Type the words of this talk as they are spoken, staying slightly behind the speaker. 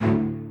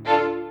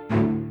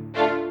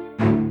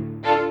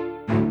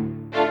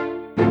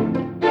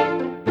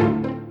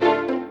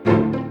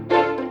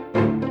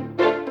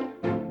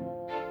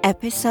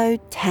Episode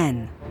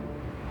 10.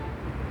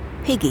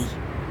 Piggy.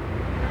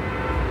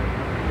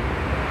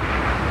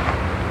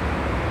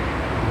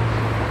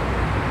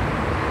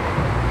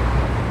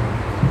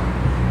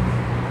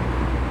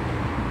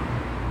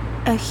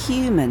 A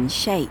human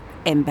shape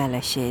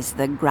embellishes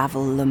the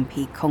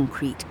gravel-lumpy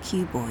concrete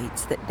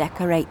cuboids that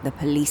decorate the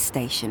police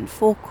station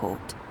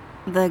forecourt.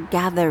 The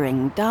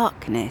gathering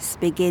darkness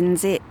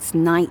begins its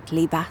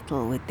nightly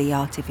battle with the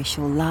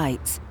artificial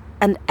lights,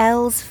 and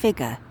Elle's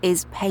figure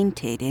is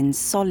painted in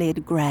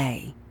solid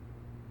grey.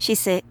 She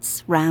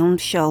sits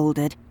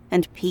round-shouldered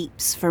and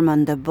peeps from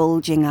under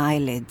bulging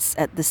eyelids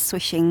at the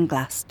swishing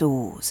glass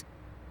doors.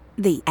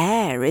 The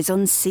air is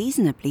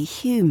unseasonably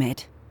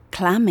humid,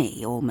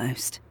 clammy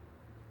almost.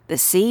 The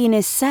scene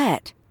is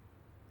set.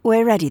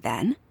 We're ready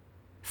then?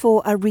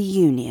 For a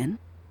reunion,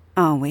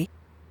 are we?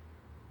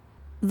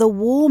 The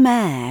warm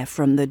air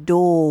from the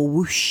door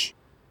whoosh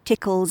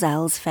tickles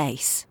Elle's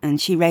face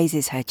and she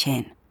raises her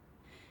chin.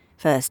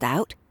 First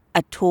out,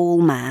 a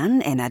tall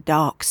man in a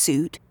dark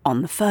suit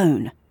on the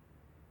phone.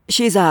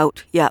 She's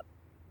out, yep.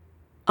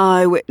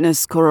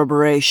 Eyewitness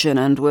corroboration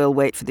and we'll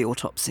wait for the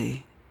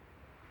autopsy.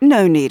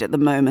 No need at the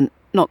moment,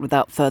 not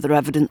without further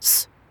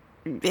evidence.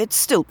 It's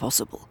still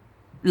possible.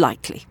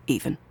 Likely,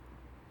 even.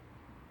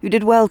 You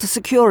did well to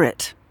secure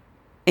it.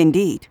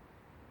 Indeed.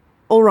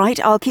 All right,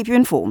 I'll keep you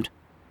informed.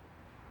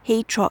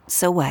 He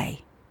trots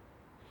away.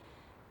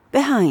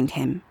 Behind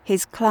him,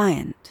 his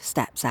client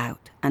steps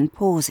out and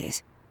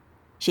pauses.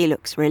 She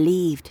looks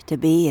relieved to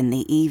be in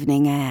the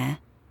evening air.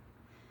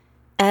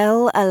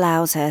 Elle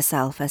allows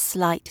herself a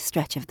slight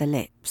stretch of the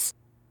lips,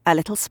 a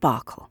little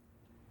sparkle.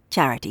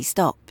 Charity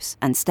stops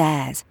and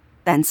stares,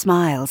 then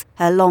smiles,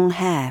 her long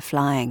hair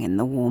flying in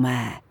the warm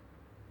air.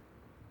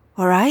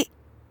 All right?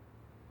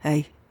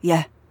 Hey,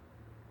 yeah.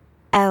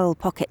 Elle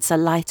pockets a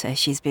lighter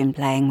she's been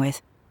playing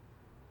with.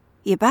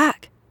 You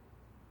back?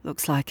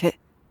 Looks like it.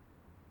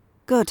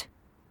 Good.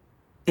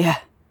 Yeah.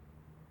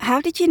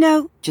 How did you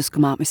know? Just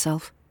come out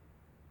myself.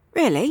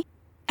 Really?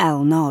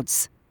 Elle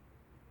nods.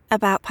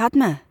 About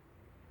Padma?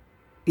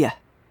 Yeah.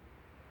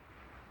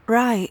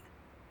 Right.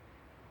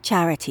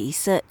 Charity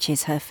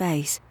searches her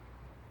face.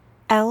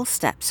 Elle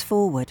steps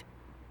forward.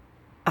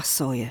 I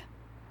saw you.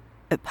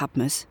 At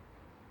Padma's.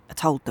 I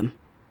told them,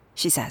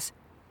 she says.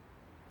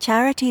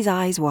 Charity's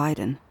eyes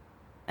widen.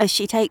 As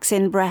she takes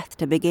in breath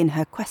to begin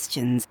her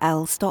questions,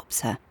 Elle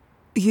stops her.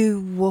 You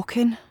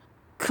walking?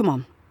 Come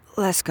on,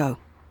 let's go.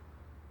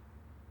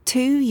 Two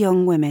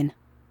young women,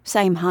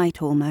 same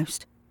height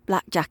almost,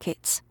 black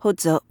jackets,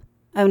 hoods up,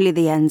 only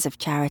the ends of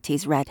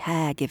Charity's red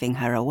hair giving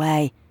her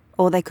away,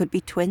 or they could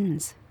be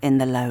twins in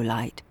the low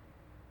light,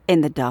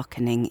 in the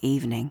darkening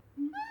evening.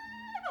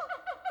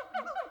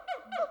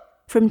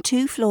 From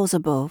 2 floors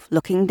above,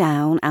 looking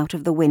down out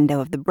of the window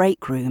of the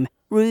break room,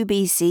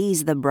 Ruby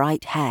sees the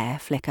bright hair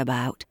flick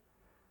about,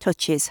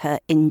 touches her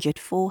injured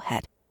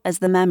forehead as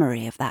the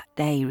memory of that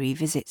day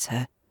revisits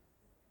her.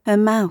 Her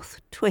mouth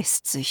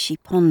twists as she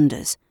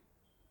ponders.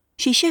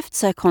 She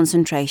shifts her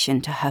concentration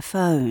to her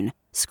phone,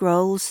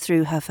 scrolls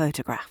through her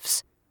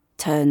photographs,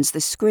 turns the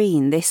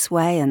screen this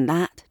way and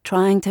that,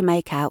 trying to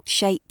make out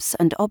shapes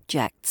and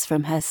objects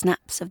from her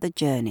snaps of the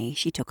journey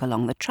she took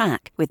along the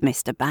track with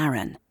Mr.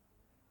 Barron.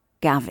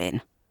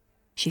 Gavin.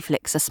 She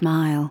flicks a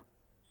smile,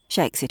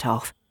 shakes it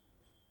off.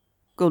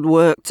 Good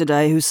work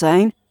today,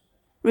 Hussein.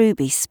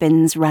 Ruby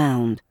spins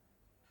round.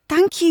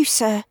 Thank you,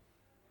 sir.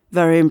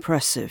 Very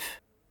impressive.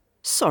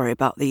 Sorry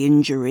about the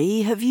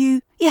injury, have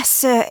you? Yes,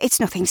 sir, it's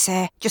nothing,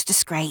 sir, just a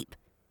scrape.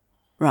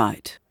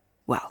 Right,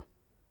 well,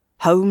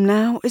 home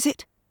now, is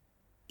it?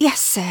 Yes,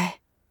 sir.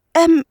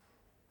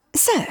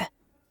 Sir?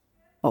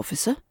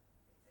 Officer?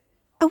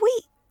 Are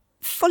we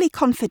fully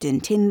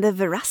confident in the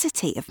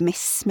veracity of Miss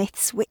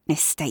Smith's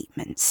witness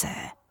statement,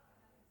 sir?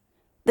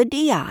 The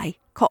DI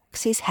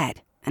cocks his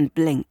head and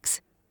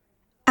blinks.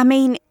 I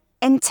mean,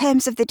 in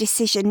terms of the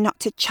decision not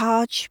to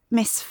charge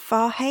Miss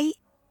Farhay?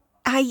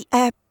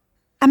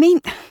 I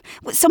mean,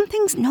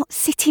 something's not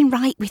sitting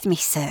right with me,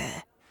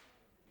 sir.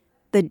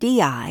 The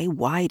DI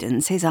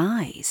widens his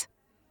eyes.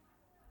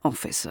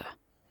 Officer,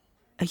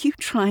 are you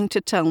trying to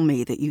tell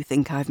me that you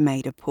think I've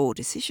made a poor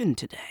decision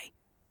today?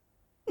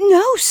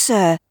 No,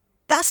 sir.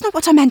 That's not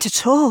what I meant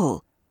at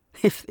all.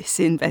 If this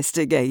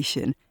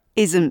investigation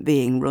isn't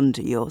being run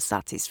to your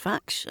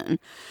satisfaction,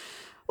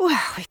 well,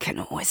 we can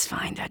always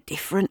find a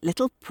different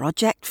little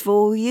project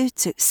for you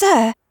to...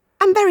 Sir,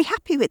 I'm very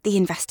happy with the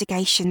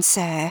investigation,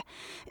 sir.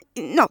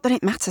 Not that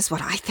it matters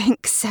what I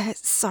think, sir.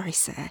 Sorry,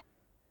 sir.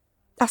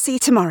 I'll see you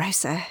tomorrow,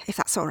 sir, if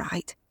that's all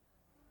right.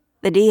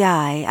 The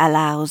DI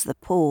allows the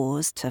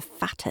pause to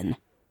fatten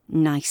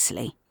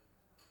nicely.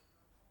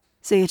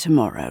 See you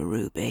tomorrow,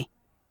 Ruby.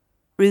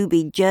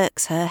 Ruby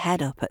jerks her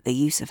head up at the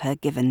use of her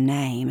given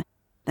name,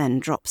 then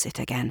drops it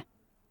again.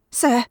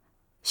 Sir,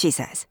 she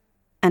says,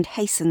 and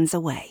hastens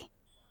away.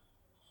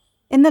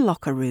 In the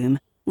locker room,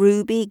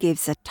 Ruby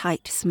gives a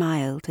tight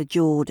smile to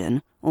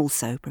Jordan,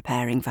 also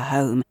preparing for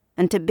home,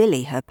 and to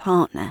Billy, her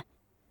partner.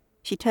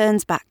 She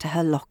turns back to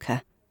her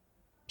locker.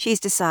 She's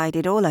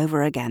decided all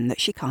over again that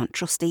she can't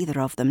trust either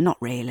of them, not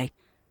really.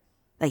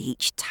 They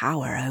each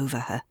tower over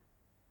her.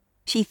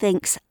 She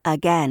thinks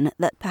again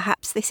that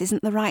perhaps this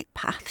isn't the right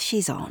path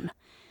she's on.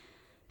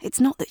 It's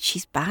not that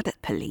she's bad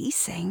at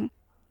policing.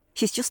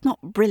 She's just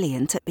not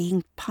brilliant at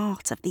being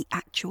part of the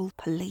actual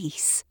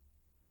police.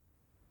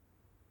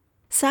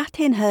 Sat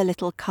in her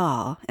little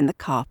car in the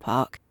car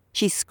park,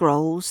 she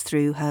scrolls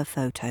through her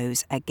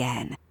photos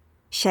again,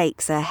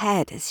 shakes her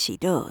head as she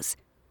does,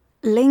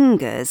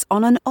 lingers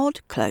on an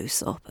odd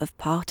close-up of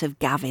part of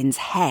Gavin's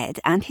head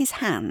and his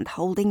hand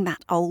holding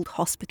that old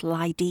hospital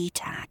ID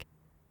tag.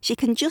 She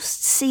can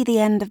just see the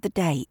end of the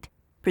date,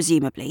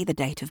 presumably the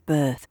date of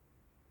birth,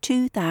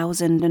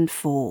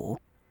 2004.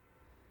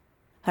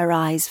 Her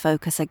eyes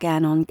focus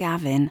again on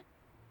Gavin.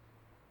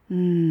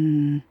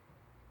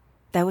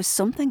 There was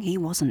something he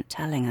wasn't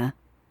telling her.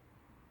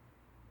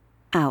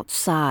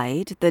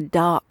 Outside, the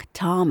dark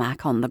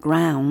tarmac on the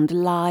ground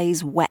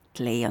lies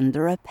wetly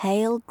under a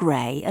pale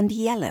grey and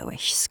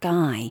yellowish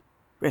sky,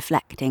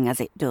 reflecting as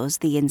it does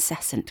the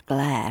incessant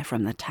glare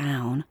from the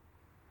town.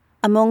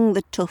 Among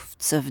the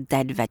tufts of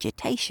dead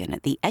vegetation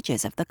at the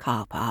edges of the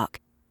car park,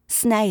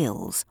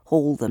 snails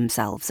haul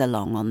themselves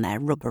along on their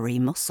rubbery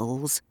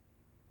muscles.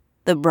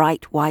 The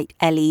bright white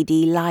LED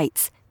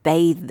lights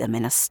bathe them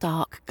in a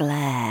stark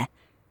glare.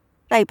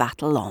 They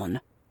battle on,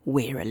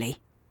 wearily.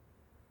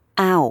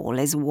 Owl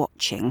is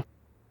watching.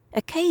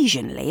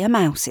 Occasionally a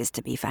mouse is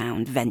to be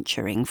found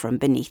venturing from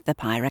beneath the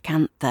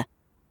pyracantha.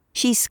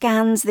 She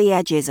scans the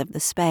edges of the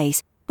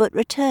space, but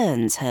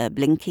returns her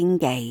blinking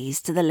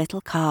gaze to the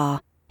little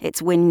car,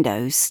 its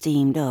windows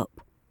steamed up.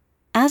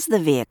 As the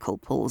vehicle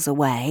pulls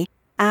away,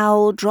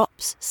 Owl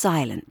drops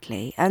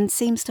silently and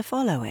seems to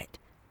follow it,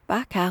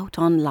 back out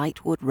on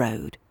Lightwood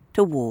Road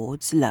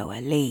towards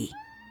Lower Leigh.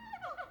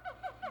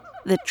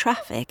 The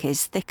traffic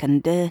is thick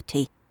and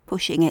dirty,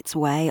 pushing its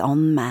way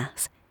en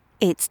masse.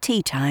 It's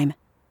tea time.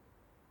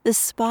 The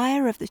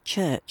spire of the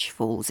church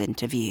falls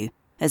into view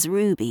as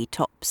Ruby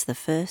tops the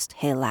first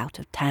hill out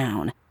of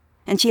town,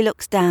 and she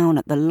looks down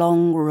at the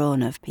long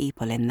run of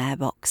people in their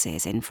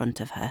boxes in front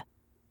of her.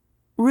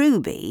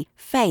 Ruby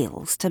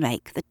fails to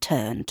make the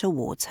turn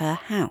towards her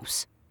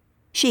house.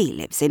 She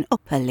lives in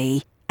Upper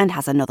Leigh and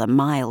has another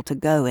mile to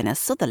go in a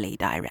southerly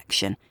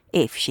direction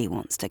if she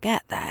wants to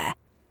get there.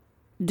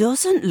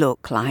 Doesn't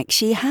look like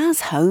she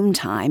has home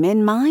time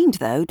in mind,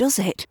 though, does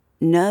it?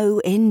 No,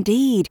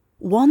 indeed.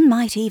 One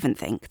might even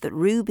think that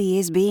Ruby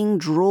is being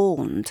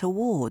drawn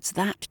towards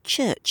that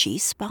churchy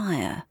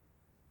spire.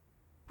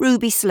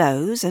 Ruby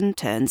slows and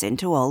turns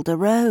into Alder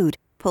Road,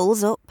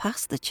 pulls up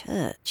past the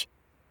church.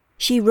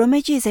 She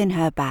rummages in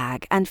her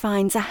bag and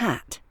finds a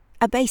hat,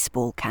 a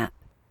baseball cap.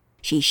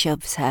 She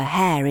shoves her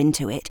hair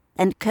into it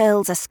and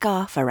curls a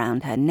scarf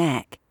around her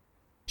neck.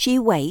 She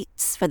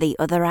waits for the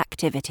other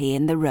activity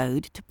in the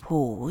road to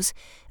pause,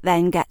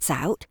 then gets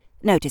out,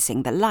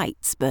 noticing the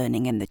lights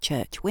burning in the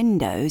church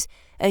windows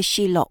as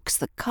she locks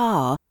the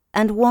car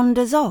and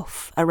wanders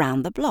off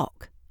around the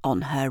block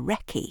on her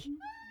recce.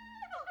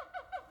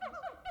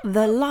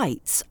 The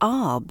lights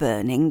are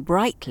burning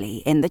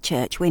brightly in the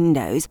church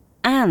windows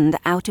and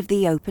out of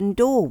the open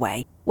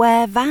doorway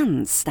where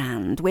vans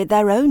stand with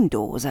their own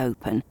doors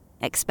open,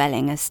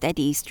 expelling a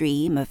steady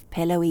stream of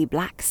pillowy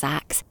black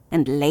sacks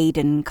and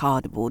laden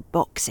cardboard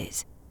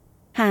boxes.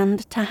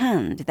 Hand to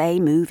hand they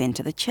move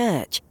into the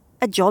church,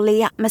 a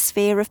jolly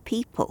atmosphere of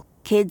people.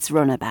 Kids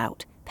run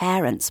about,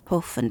 parents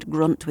puff and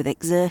grunt with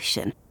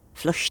exertion,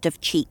 flushed of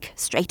cheek,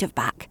 straight of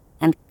back,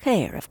 and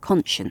clear of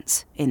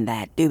conscience in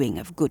their doing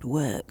of good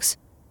works.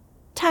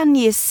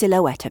 Tanya's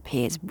silhouette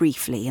appears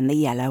briefly in the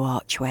yellow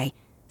archway,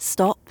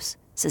 stops,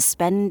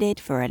 suspended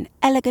for an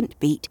elegant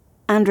beat,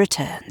 and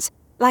returns,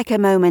 like a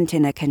moment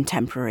in a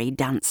contemporary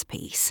dance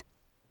piece.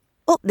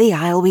 Up the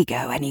aisle we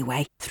go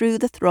anyway, through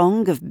the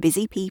throng of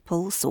busy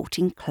people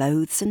sorting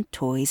clothes and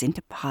toys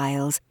into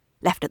piles,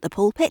 left at the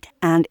pulpit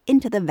and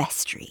into the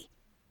vestry.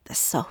 The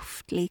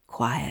softly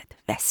quiet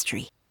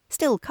vestry,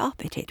 still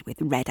carpeted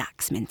with red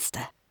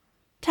Axminster.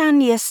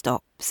 Tanya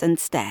stops and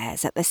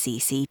stares at the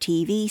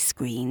CCTV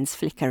screens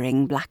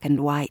flickering black and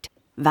white.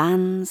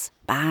 Vans,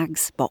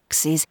 bags,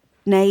 boxes,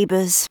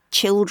 neighbours,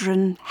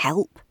 children,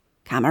 help,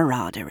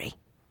 camaraderie.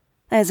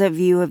 There's a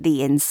view of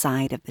the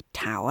inside of the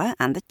tower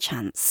and the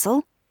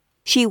chancel.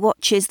 She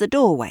watches the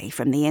doorway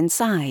from the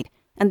inside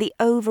and the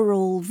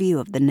overall view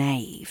of the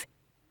nave.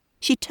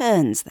 She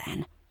turns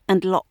then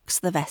and locks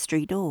the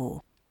vestry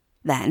door.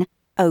 Then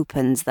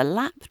opens the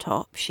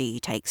laptop she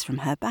takes from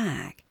her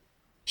bag.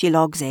 She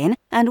logs in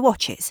and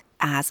watches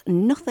as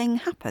nothing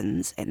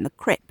happens in the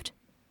crypt.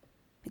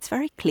 It's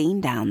very clean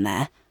down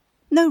there.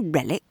 No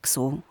relics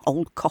or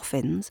old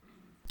coffins,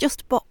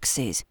 just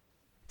boxes.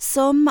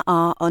 Some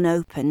are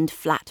unopened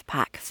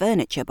flat-pack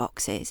furniture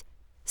boxes.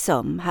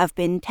 Some have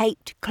been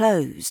taped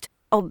closed,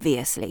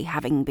 obviously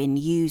having been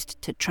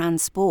used to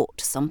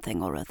transport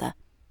something or other.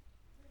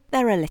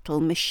 There are little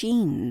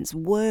machines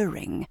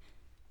whirring,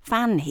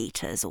 fan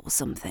heaters or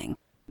something,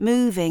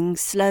 moving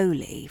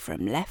slowly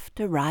from left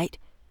to right,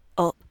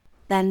 up,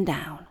 then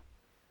down.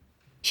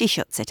 She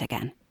shuts it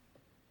again.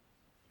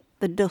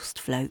 The dust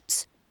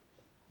floats.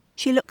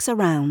 She looks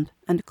around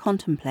and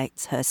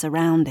contemplates her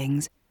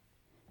surroundings,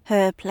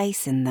 her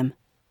place in them.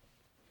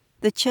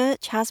 The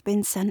church has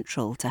been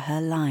central to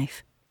her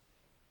life.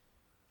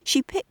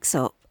 She picks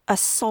up a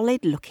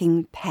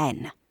solid-looking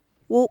pen,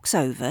 walks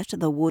over to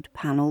the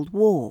wood-panelled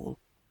wall,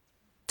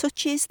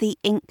 touches the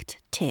inked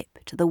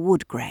tip to the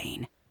wood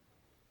grain,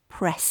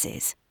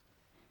 presses.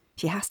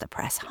 She has to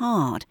press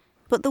hard,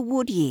 but the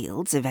wood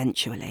yields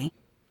eventually.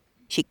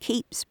 She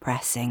keeps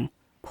pressing,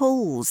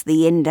 pulls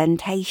the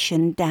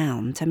indentation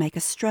down to make a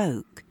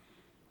stroke,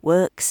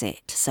 works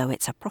it so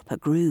it's a proper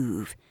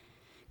groove,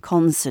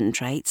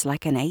 concentrates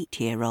like an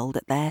 8-year-old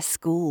at their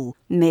school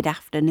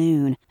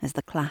mid-afternoon as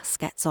the class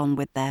gets on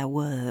with their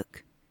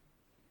work.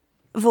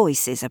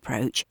 Voices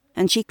approach,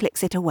 and she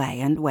clicks it away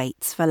and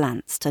waits for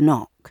Lance to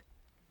knock.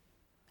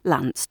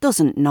 Lance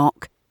doesn't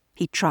knock.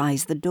 He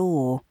tries the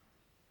door.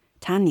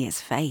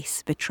 Tanya's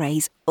face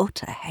betrays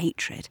utter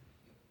hatred.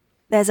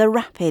 There's a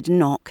rapid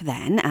knock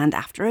then, and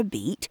after a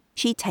beat,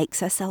 she takes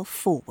herself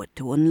forward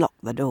to unlock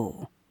the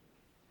door.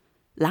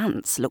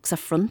 Lance looks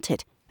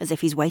affronted, as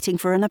if he's waiting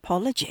for an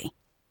apology.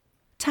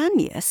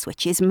 Tanya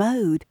switches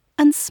mode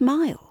and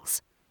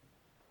smiles.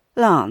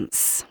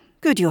 "Lance,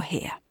 good you're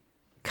here.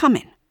 Come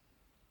in."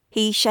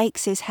 He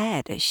shakes his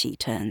head as she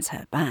turns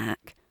her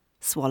back,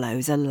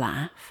 swallows a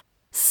laugh,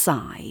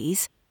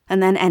 sighs,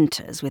 and then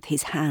enters with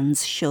his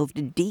hands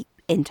shoved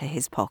deep into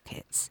his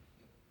pockets.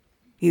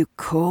 "You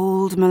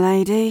called,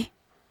 m'lady?"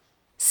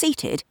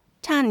 Seated,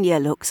 Tanya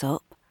looks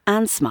up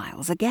and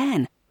smiles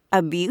again,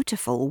 a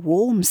beautiful,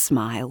 warm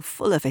smile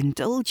full of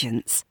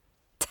indulgence.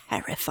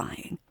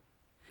 Terrifying.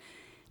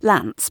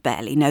 Lance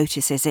barely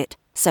notices it,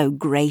 so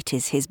great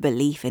is his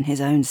belief in his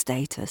own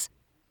status.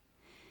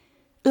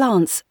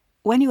 "Lance,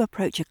 when you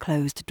approach a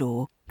closed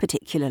door,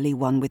 particularly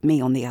one with me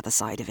on the other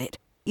side of it,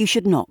 you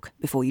should knock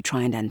before you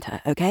try and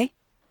enter, okay?"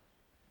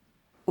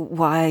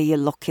 "Why are you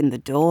locking the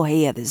door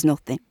here? There's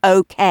nothing."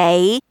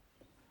 "Okay."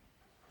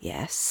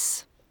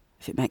 "Yes,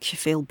 if it makes you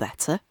feel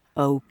better,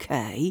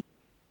 okay."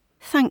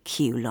 "Thank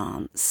you,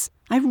 Lance.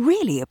 I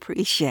really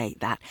appreciate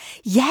that.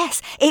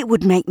 Yes, it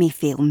would make me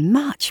feel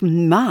much,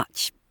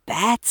 much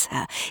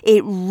better.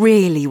 It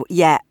really would.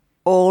 Yeah,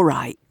 all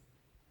right."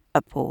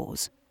 A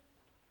pause.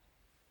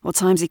 "What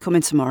time's he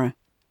coming tomorrow?"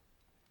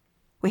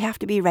 "We have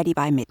to be ready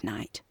by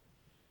midnight."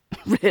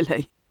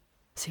 "Really?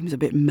 Seems a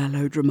bit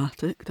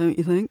melodramatic, don't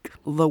you think?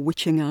 The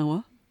witching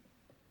hour."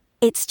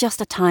 "It's just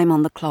a time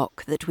on the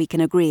clock that we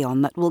can agree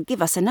on that will give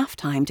us enough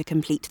time to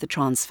complete the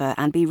transfer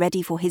and be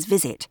ready for his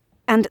visit.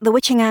 And the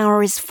witching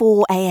hour is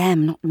 4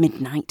 a.m, not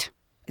midnight.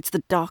 It's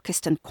the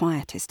darkest and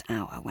quietest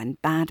hour when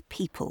bad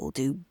people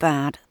do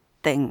bad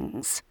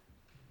things."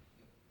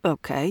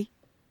 "Okay,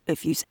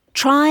 if you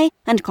Try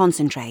and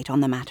concentrate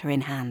on the matter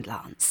in hand,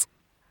 Lance.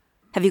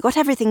 Have you got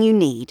everything you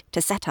need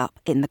to set up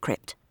in the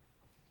crypt?"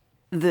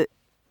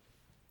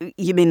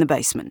 You mean the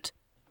basement?"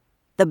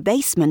 "The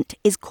basement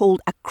is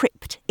called a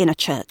crypt in a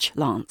church,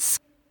 Lance.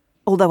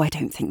 Although I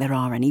don't think there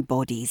are any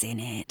bodies in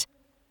it.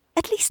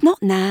 At least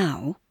not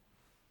now."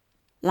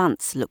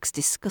 Lance looks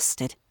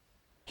disgusted.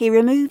 He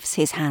removes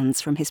his hands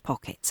from his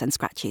pockets and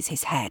scratches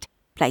his head,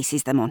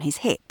 places them on his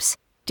hips,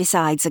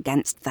 decides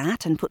against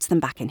that and puts them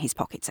back in his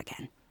pockets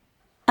again.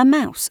 A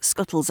mouse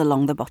scuttles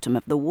along the bottom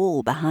of the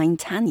wall behind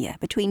Tanya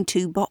between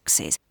two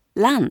boxes.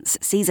 Lance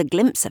sees a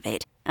glimpse of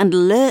it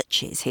and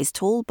lurches his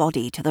tall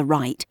body to the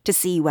right to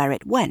see where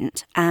it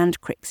went and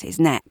cricks his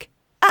neck.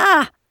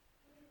 "Ah!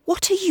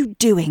 What are you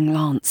doing,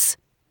 Lance?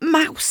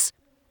 Mouse!"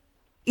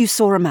 "You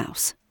saw a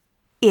mouse?"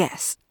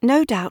 "Yes,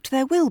 no doubt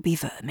there will be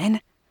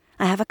vermin.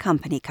 I have a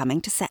company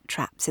coming to set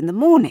traps in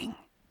the morning."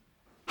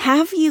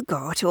 "Have you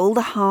got all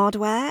the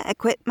hardware,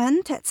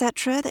 equipment,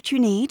 etc. that you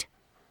need?"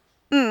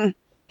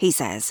 He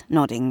says,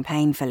 nodding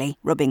painfully,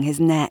 rubbing his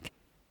neck.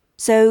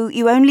 "So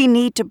you only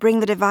need to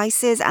bring the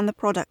devices and the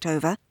product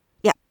over?"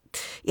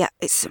 Yeah,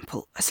 it's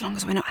simple. As long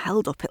as we're not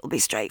held up, it'll be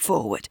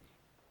straightforward."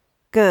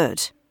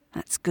 "Good.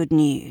 That's good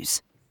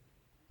news."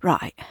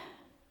 "Right.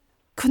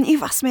 Couldn't you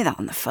have asked me that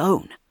on the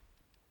phone?"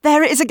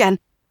 "There it is again."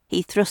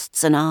 He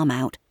thrusts an arm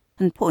out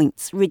and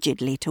points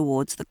rigidly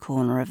towards the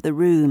corner of the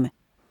room.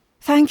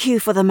 "Thank you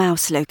for the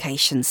mouse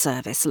location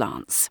service,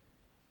 Lance.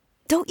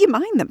 Don't you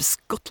mind them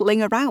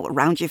scuttling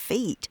around your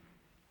feet?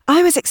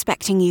 I was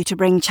expecting you to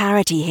bring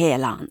Charity here,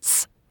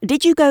 Lance.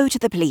 Did you go to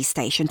the police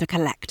station to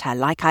collect her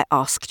like I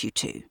asked you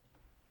to?"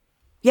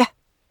 "Yeah,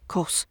 of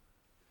course."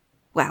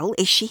 "Well,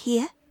 is she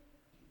here?"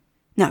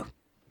 "No."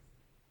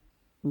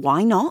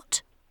 "Why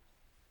not?"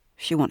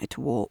 "She wanted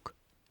to walk."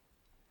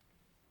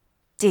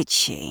 "Did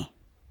she?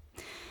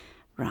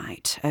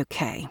 Right,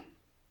 okay.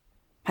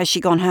 Has she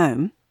gone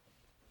home?"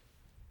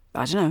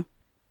 "I don't know."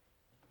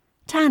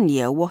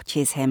 Tanya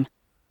watches him.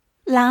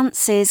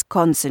 Lance is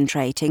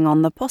concentrating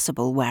on the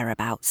possible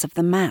whereabouts of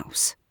the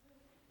mouse.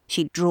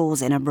 She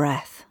draws in a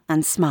breath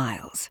and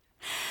smiles.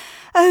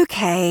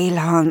 "Okay,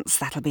 Lance,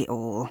 that'll be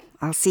all.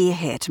 I'll see you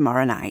here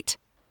tomorrow night."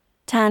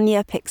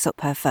 Tanya picks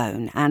up her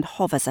phone and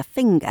hovers a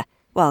finger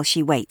while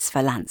she waits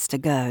for Lance to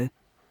go.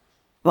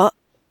 "What?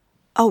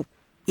 Oh,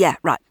 yeah,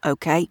 right,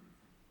 okay."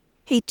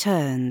 He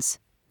turns,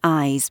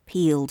 eyes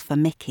peeled for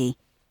Mickey.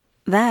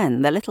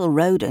 Then the little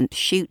rodent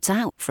shoots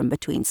out from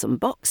between some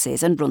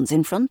boxes and runs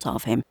in front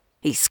of him.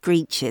 He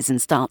screeches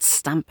and starts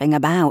stamping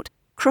about,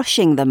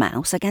 crushing the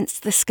mouse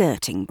against the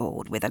skirting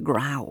board with a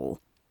growl.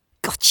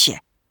 Gotcha,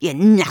 you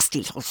nasty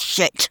little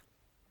shit.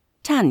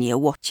 Tanya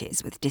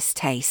watches with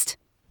distaste.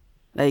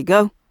 There you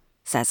go,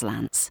 says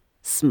Lance,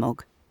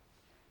 smug.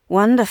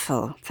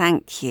 Wonderful,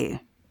 thank you.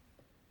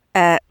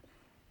 Where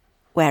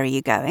are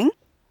you going?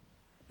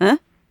 Huh?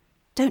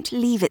 Don't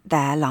leave it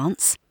there,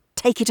 Lance.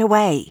 Take it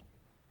away.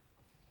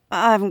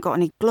 I haven't got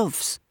any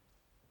gloves.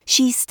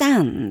 She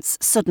stands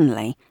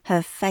suddenly,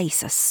 her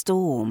face a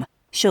storm,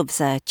 shoves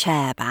her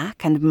chair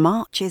back and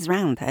marches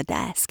round her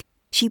desk.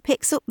 She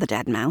picks up the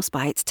dead mouse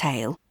by its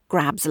tail,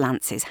 grabs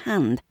Lance's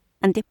hand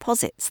and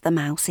deposits the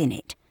mouse in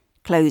it,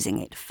 closing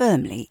it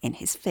firmly in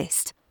his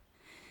fist.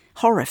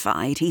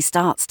 Horrified, he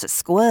starts to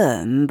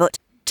squirm, but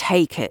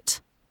 "Take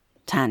it,"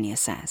 Tanya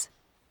says.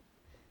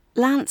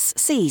 Lance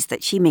sees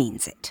that she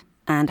means it,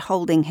 and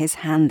holding his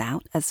hand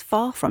out as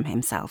far from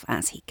himself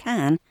as he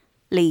can,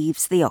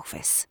 leaves the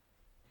office.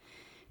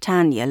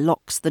 Tanya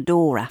locks the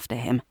door after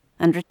him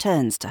and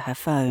returns to her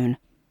phone.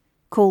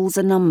 Calls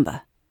a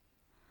number.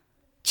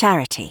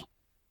 Charity,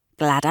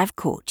 glad I've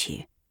caught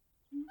you.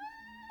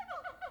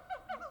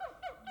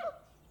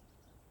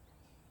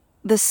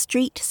 The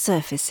street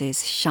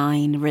surfaces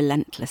shine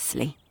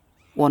relentlessly.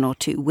 1 or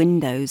 2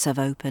 windows have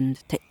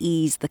opened to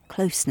ease the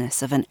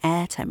closeness of an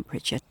air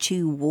temperature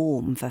too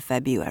warm for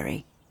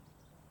February.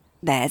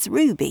 There's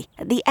Ruby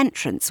at the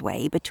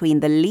entranceway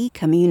between the Leigh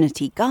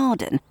Community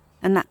Garden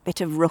and that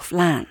bit of rough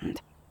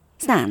land,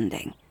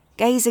 standing,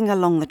 gazing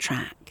along the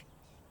track.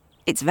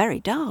 It's very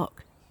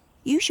dark.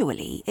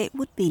 Usually it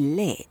would be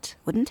lit,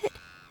 wouldn't it?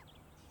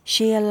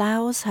 She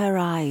allows her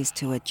eyes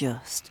to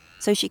adjust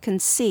so she can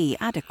see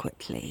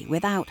adequately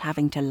without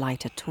having to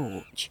light a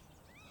torch.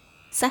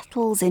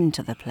 Settles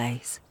into the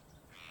place,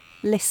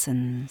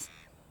 listens,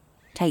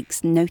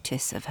 takes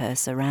notice of her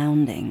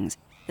surroundings,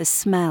 the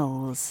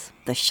smells,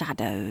 the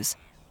shadows,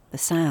 the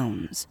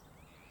sounds,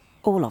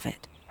 all of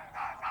it.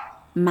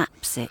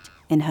 Maps it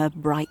in her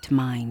bright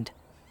mind.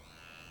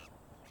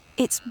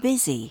 It's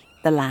busy,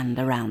 the land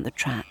around the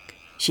track,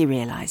 she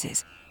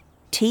realises,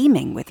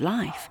 teeming with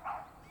life.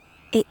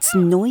 It's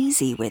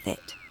noisy with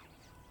it.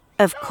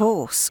 Of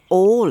course,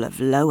 all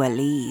of Lower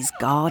Leigh's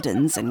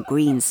gardens and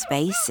green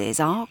spaces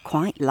are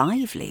quite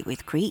lively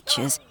with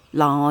creatures,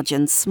 large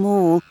and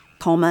small,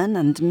 common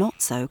and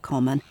not so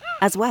common,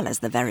 as well as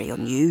the very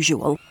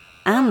unusual,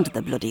 and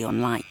the bloody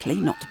unlikely,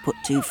 not to put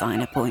too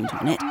fine a point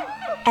on it.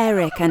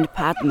 Eric and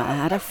Padma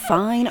had a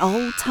fine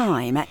old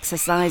time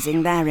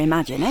exercising their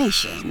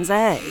imaginations,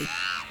 eh?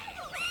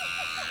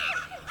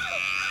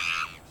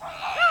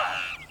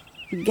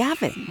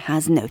 Gavin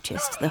has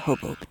noticed the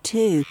hubbub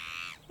too,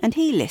 and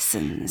he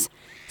listens,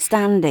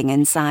 standing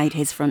inside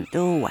his front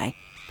doorway,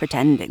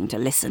 pretending to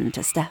listen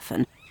to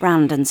Stefan,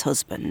 Brandon's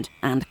husband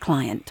and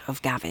client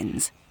of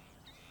Gavin's.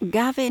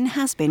 Gavin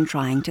has been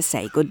trying to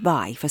say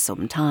goodbye for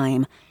some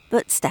time,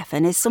 but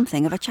Stefan is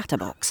something of a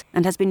chatterbox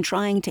and has been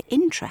trying to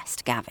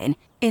interest Gavin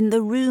in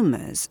the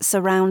rumours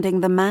surrounding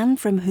the man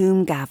from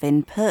whom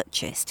Gavin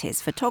purchased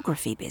his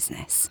photography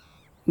business.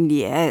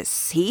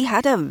 Yes, he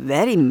had a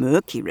very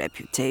murky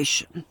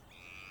reputation.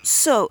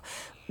 So,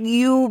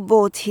 you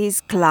bought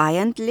his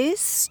client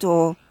list,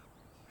 or?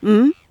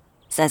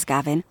 Says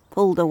Gavin,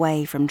 pulled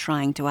away from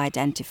trying to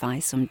identify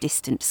some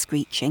distant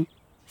screeching.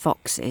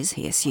 Foxes,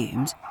 he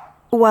assumes.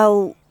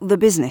 Well, the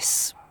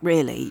business,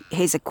 really,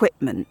 his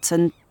equipment,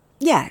 and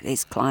yeah,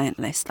 his client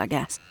list, I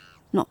guess.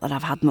 Not that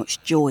I've had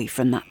much joy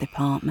from that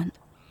department.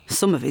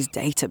 Some of his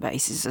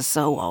databases are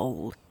so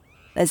old.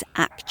 There's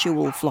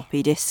actual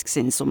floppy disks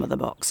in some of the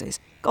boxes.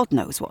 God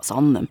knows what's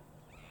on them.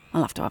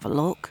 I'll have to have a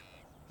look.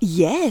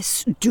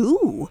 Yes,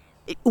 do.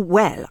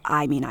 Well,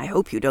 I mean, I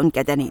hope you don't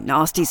get any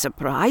nasty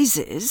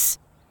surprises.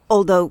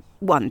 Although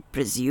one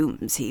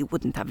presumes he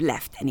wouldn't have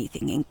left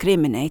anything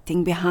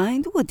incriminating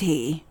behind, would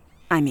he?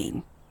 I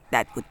mean,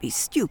 that would be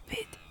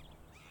stupid.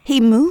 He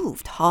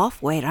moved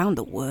halfway around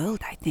the world,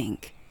 I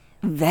think.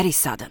 Very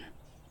sudden.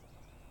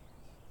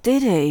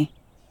 Did he?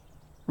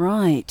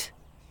 Right.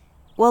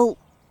 Well,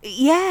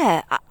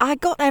 yeah, I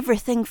got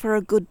everything for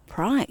a good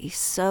price,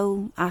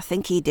 so I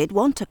think he did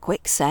want a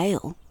quick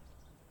sale.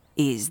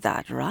 Is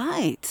that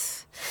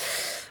right?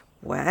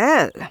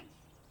 Well,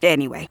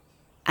 anyway,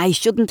 I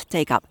shouldn't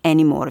take up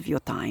any more of your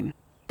time.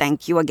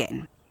 Thank you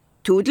again.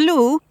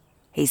 Toodaloo,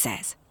 he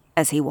says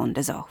as he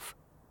wanders off.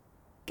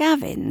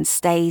 Gavin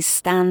stays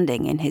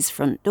standing in his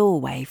front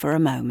doorway for a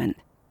moment.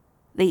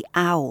 The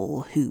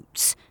owl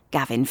hoots.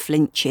 Gavin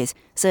flinches,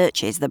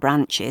 searches the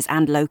branches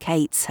and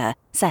locates her,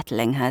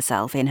 settling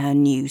herself in her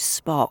new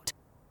spot.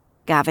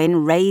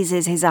 Gavin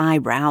raises his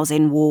eyebrows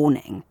in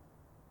warning.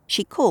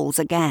 She calls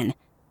again,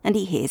 and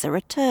he hears a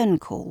return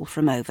call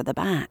from over the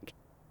back.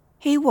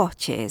 He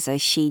watches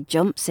as she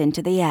jumps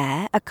into the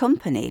air,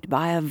 accompanied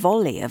by a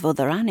volley of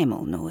other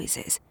animal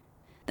noises.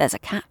 There's a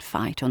cat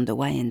fight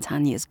underway in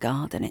Tanya's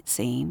garden, it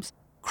seems.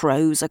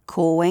 Crows are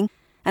cawing,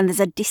 and there's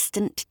a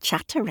distant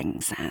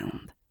chattering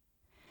sound.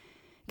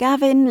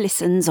 Gavin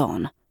listens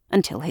on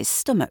until his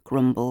stomach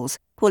rumbles,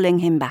 pulling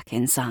him back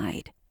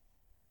inside.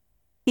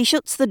 He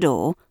shuts the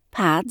door,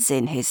 pads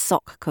in his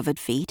sock-covered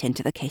feet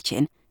into the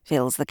kitchen,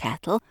 fills the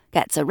kettle,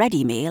 gets a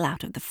ready meal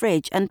out of the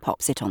fridge and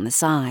pops it on the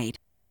side,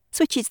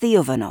 switches the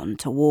oven on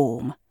to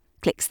warm,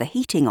 clicks the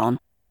heating on,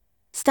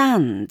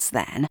 stands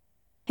then,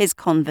 his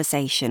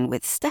conversation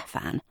with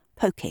Stefan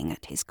poking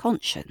at his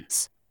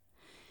conscience.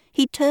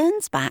 He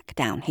turns back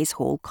down his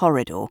hall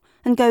corridor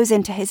and goes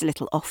into his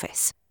little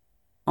office.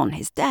 On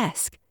his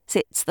desk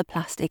sits the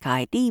plastic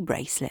ID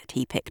bracelet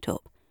he picked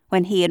up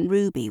when he and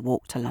Ruby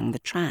walked along the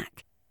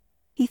track.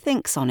 He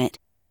thinks on it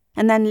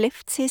and then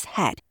lifts his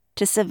head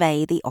to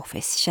survey the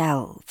office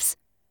shelves,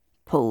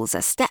 pulls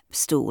a step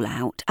stool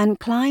out and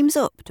climbs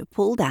up to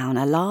pull down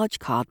a large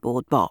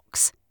cardboard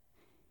box.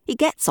 He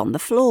gets on the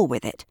floor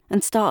with it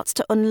and starts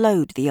to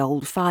unload the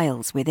old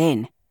files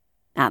within.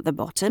 At the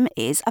bottom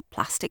is a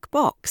plastic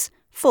box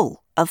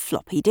full of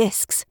floppy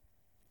disks.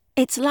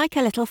 It's like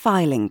a little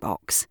filing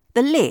box.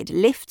 The lid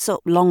lifts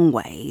up long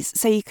ways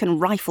so you can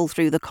rifle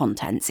through the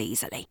contents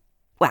easily.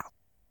 Well,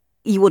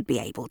 you would be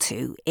able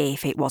to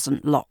if it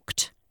wasn't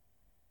locked.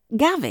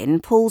 Gavin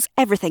pulls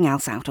everything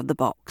else out of the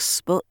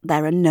box, but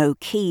there are no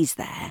keys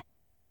there.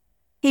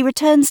 He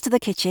returns to the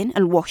kitchen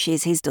and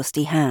washes his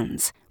dusty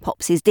hands,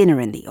 pops his dinner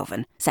in the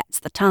oven, sets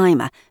the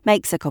timer,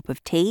 makes a cup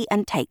of tea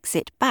and takes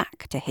it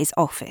back to his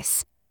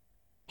office.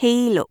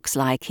 He looks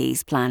like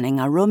he's planning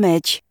a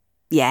rummage.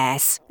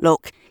 Yes,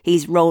 look,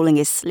 he's rolling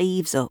his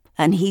sleeves up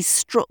and he's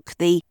struck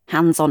the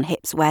hands on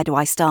hips where do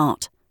I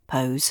start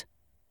pose.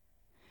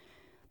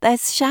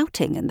 There's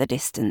shouting in the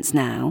distance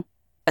now.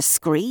 A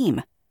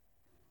scream.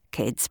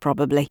 Kids,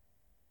 probably.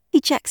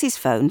 He checks his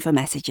phone for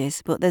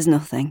messages, but there's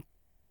nothing.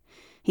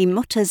 He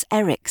mutters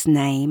Eric's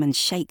name and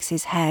shakes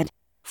his head,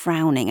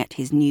 frowning at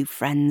his new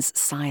friend's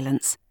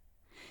silence.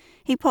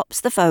 He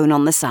pops the phone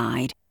on the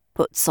side,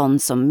 puts on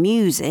some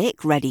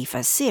music ready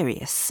for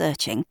serious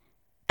searching,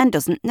 and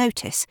doesn't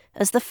notice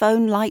as the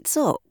phone lights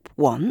up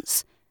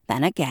once,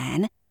 then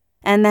again,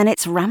 and then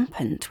it's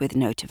rampant with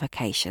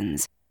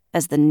notifications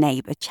as the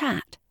neighbour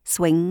chat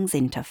swings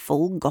into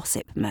full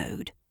gossip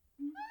mode.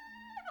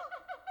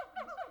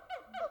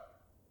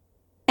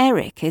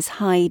 Eric is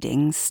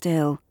hiding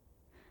still.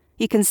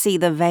 You can see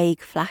the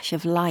vague flash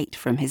of light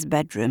from his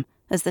bedroom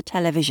as the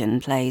television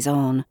plays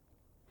on.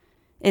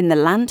 In the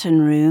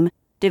lantern room,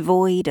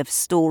 devoid of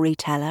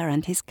storyteller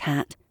and his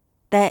cat,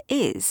 there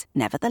is,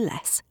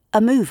 nevertheless, a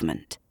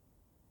movement.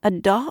 A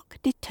dark,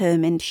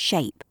 determined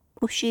shape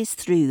pushes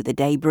through the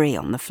debris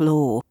on the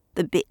floor,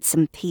 the bits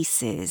and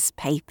pieces,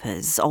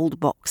 papers, old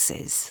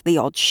boxes, the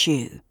odd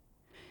shoe.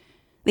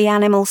 The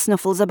animal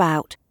snuffles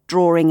about,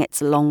 drawing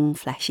its long,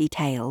 fleshy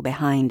tail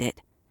behind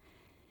it.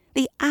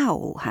 The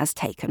owl has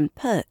taken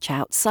perch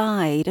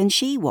outside and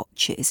she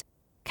watches,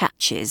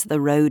 catches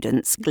the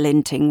rodent's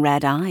glinting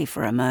red eye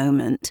for a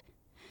moment.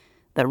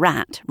 The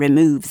rat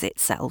removes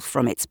itself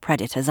from its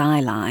predator's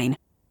eyeline.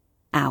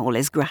 Owl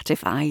is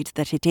gratified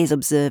that it is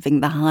observing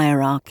the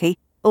hierarchy,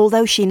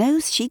 although she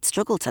knows she'd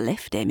struggle to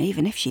lift him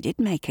even if she did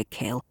make a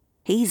kill.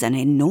 He's an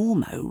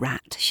enormo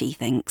rat, she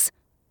thinks,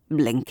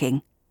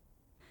 blinking.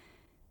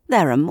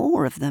 There are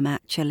more of them,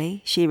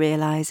 actually, she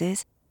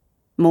realises.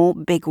 More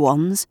big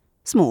ones,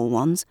 small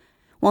ones,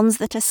 ones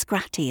that are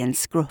scratty and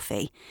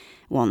scruffy,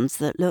 ones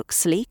that look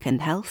sleek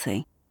and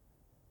healthy.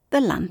 The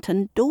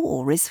lantern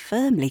door is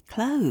firmly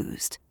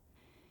closed.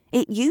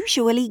 It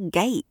usually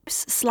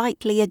gapes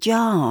slightly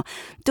ajar.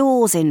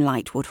 Doors in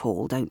Lightwood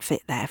Hall don't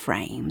fit their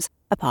frames,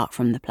 apart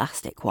from the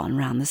plastic one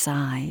round the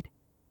side.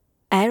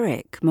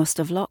 Eric must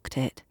have locked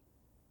it.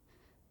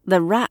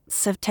 The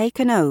rats have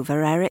taken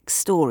over Eric's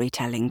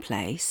storytelling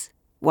place,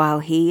 while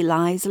he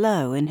lies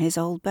low in his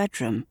old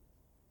bedroom.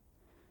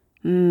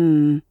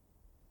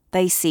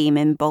 They seem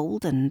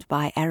emboldened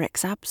by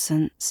Eric's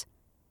absence,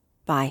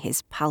 by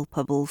his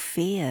palpable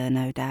fear,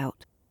 no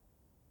doubt.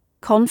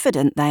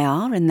 Confident they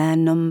are in their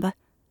number,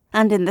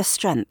 and in the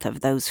strength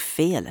of those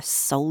fearless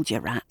soldier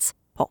rats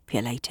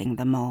populating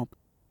the mob.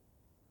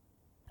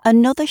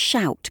 Another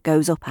shout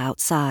goes up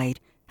outside,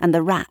 and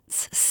the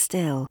rats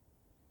still.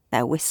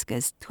 Their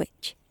whiskers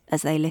twitch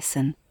as they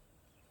listen.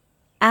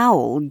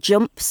 Owl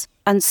jumps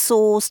and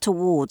soars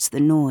towards the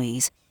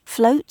noise,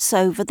 floats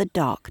over the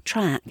dark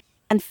track,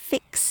 and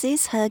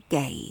fixes her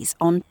gaze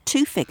on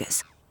two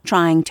figures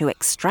trying to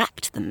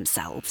extract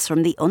themselves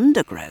from the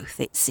undergrowth,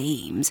 it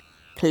seems,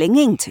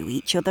 clinging to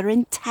each other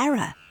in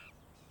terror.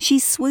 She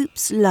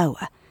swoops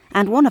lower,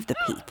 and one of the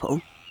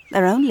people,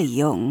 they're only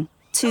young,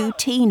 2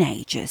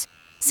 teenagers,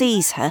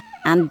 sees her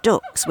and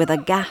ducks with a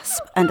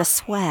gasp and a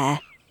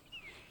swear.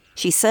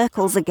 She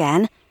circles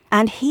again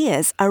and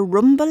hears a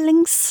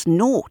rumbling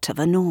snort of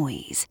a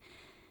noise.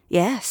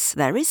 Yes,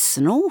 there is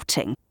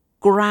snorting,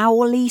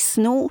 growly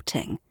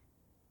snorting.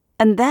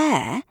 And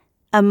there,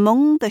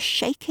 among the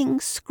shaking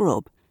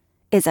scrub,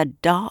 is a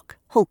dark,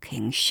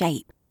 hulking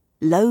shape,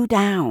 low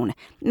down,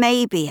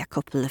 maybe a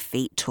couple of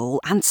feet tall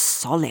and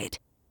solid.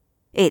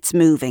 It's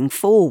moving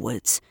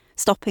forwards,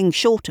 stopping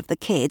short of the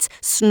kids,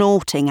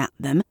 snorting at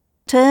them,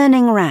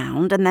 turning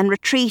round and then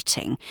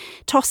retreating,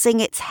 tossing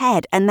its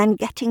head and then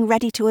getting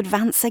ready to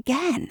advance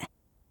again.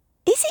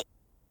 Is it?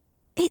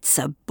 It's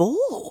a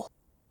boar.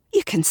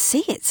 You can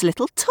see its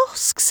little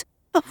tusks.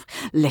 Oh,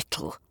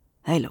 little.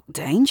 They look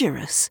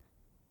dangerous.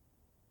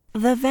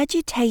 The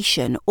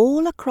vegetation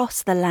all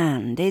across the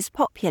land is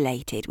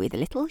populated with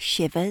little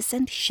shivers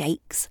and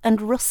shakes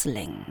and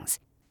rustlings.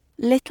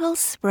 Little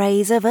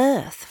sprays of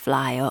earth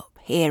fly up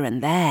here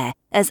and there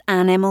as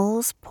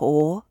animals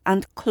paw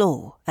and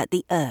claw at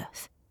the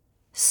earth.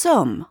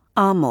 Some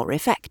are more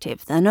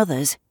effective than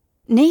others.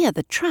 Near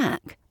the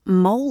track,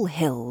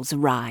 molehills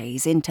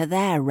rise into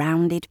their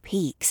rounded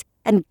peaks,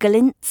 and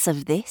glints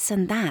of this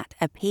and that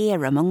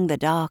appear among the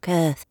dark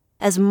earth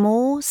as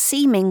more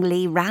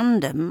seemingly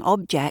random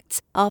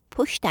objects are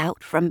pushed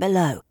out from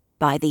below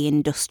by the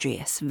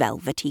industrious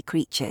velvety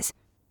creatures.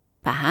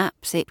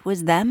 Perhaps it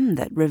was them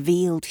that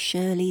revealed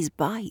Shirley's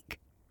bike.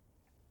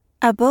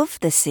 Above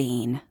the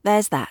scene,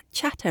 there's that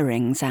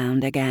chattering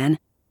sound again.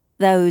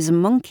 Those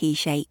monkey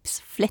shapes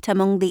flit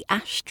among the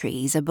ash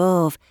trees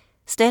above,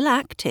 still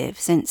active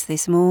since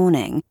this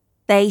morning.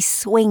 They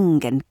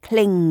swing and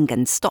cling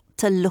and stop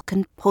to look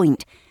and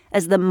point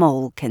as the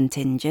mole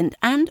contingent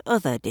and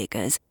other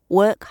diggers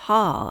work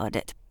hard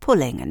at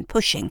pulling and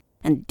pushing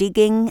and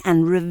digging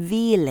and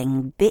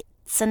revealing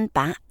bits and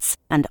bats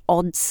and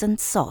odds and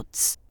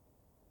sods.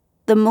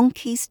 The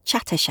monkeys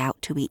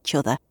chatter-shout to each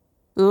other,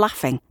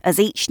 laughing as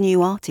each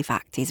new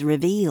artifact is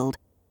revealed,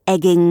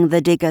 egging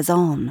the diggers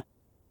on.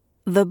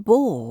 The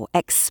boar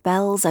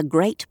expels a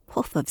great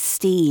puff of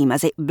steam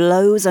as it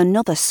blows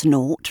another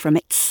snort from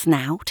its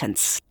snout and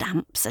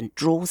stamps and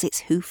draws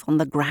its hoof on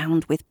the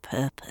ground with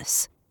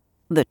purpose.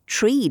 The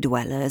tree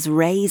dwellers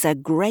raise a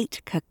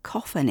great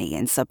cacophony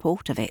in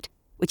support of it,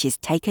 which is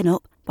taken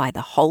up by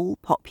the whole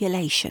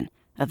population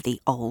of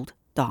the old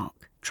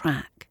dark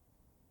track.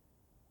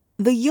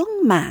 The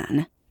young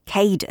man,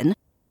 Caden,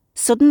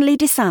 suddenly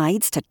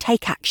decides to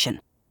take action.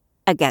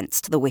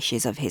 Against the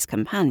wishes of his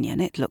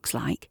companion, it looks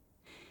like.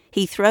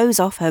 He throws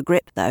off her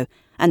grip, though,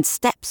 and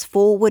steps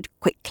forward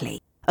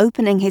quickly,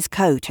 opening his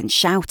coat and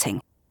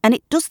shouting. And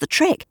it does the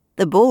trick.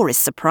 The boar is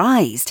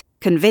surprised,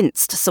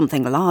 convinced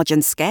something large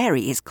and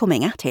scary is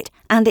coming at it,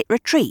 and it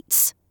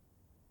retreats.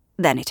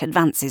 Then it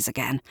advances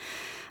again.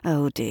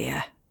 Oh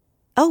dear.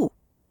 Oh,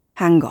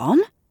 hang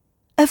on.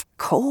 Of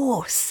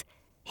course.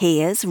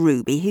 Here's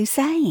Ruby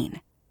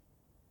Hussein.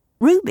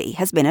 Ruby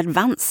has been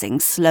advancing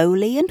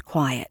slowly and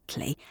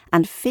quietly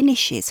and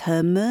finishes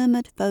her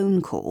murmured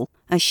phone call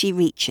as she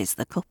reaches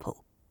the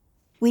couple.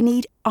 We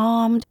need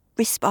armed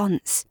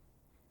response.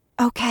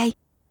 OK,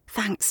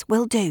 thanks,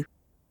 will do.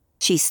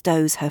 She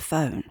stows her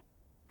phone.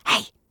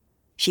 Hey,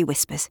 she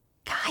whispers.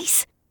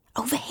 Guys,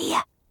 over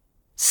here.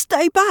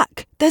 Stay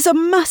back! There's a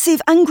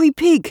massive angry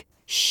pig!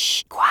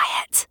 Shh,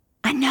 quiet.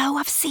 I know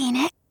I've seen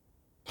it.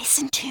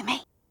 Listen to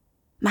me.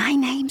 My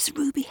name's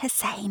Ruby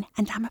Hussein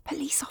and I'm a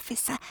police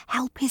officer.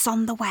 Help is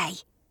on the way.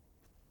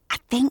 I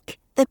think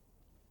the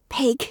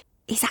pig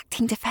is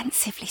acting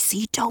defensively, so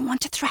you don't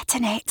want to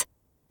threaten it.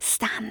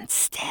 Stand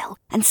still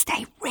and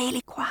stay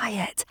really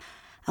quiet.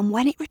 And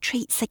when it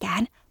retreats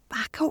again,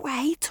 back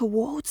away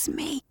towards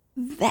me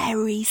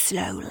very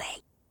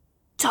slowly.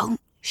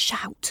 Don't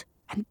shout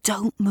and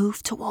don't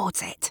move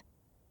towards it.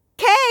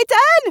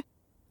 Caden!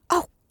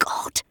 Oh,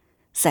 God,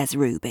 says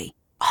Ruby.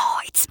 Oh,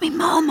 it's me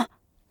mum,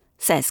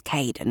 says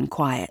Caden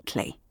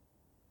quietly.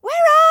 Where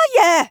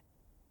are you?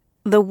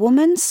 The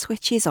woman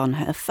switches on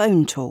her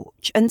phone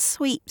torch and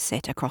sweeps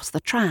it across the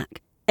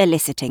track,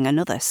 eliciting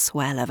another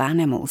swell of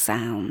animal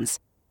sounds.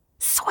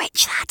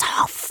 Switch that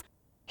off,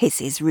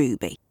 hisses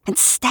Ruby, and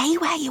stay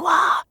where you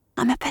are.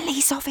 I'm a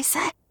police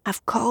officer.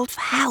 I've called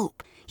for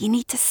help. You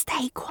need to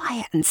stay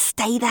quiet and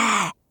stay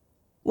there.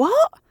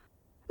 What?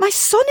 My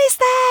son is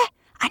there.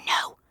 I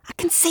know. I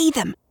can see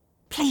them.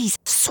 Please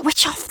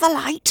switch off the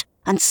light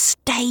and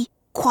stay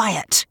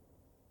quiet.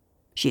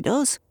 She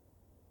does.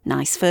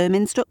 Nice firm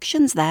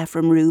instructions there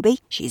from Ruby.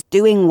 She's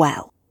doing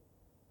well.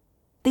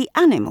 The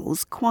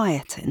animals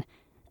quieten,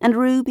 and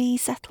Ruby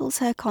settles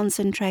her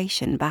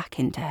concentration back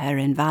into her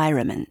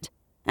environment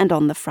and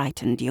on the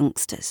frightened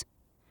youngsters.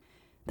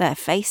 Their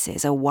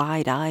faces are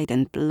wide-eyed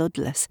and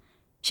bloodless.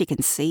 She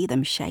can see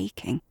them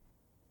shaking.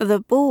 The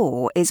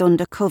boar is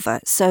under cover,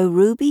 so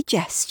Ruby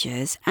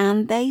gestures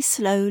and they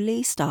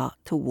slowly start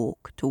to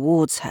walk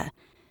towards her,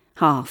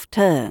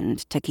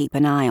 half-turned to keep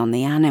an eye on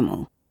the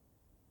animal.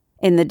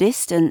 In the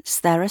distance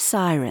there are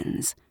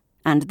sirens,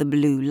 and the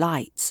blue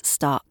lights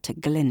start to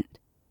glint.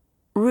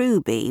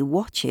 Ruby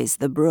watches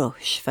the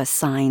brush for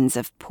signs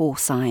of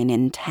porcine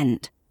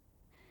intent.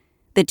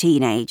 The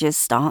teenagers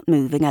start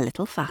moving a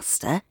little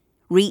faster,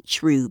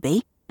 reach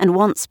Ruby, and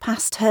once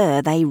past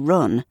her they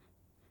run.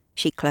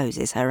 She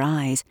closes her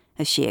eyes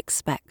as she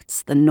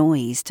expects the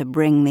noise to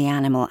bring the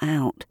animal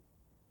out.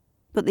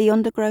 But the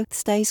undergrowth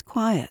stays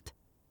quiet.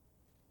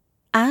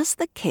 As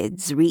the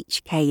kids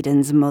reach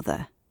Caden's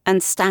mother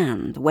and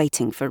stand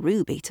waiting for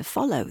Ruby to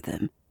follow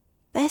them,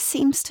 there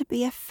seems to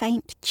be a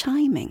faint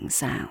chiming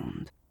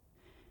sound.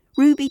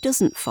 Ruby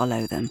doesn't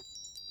follow them.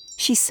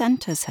 She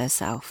centres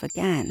herself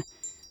again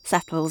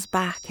settles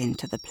back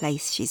into the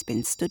place she's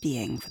been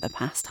studying for the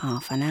past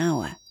half an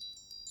hour.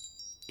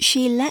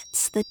 She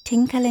lets the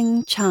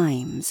tinkling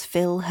chimes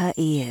fill her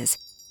ears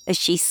as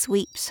she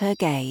sweeps her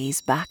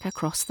gaze back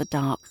across the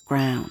dark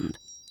ground.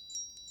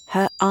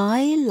 Her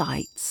eye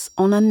lights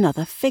on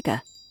another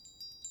figure.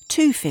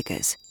 2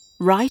 figures,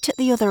 right at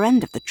the other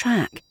end of the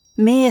track.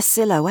 Mere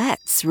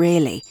silhouettes,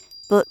 really,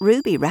 but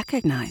Ruby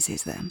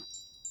recognises them.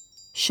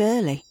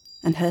 Shirley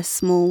and her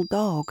small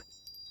dog.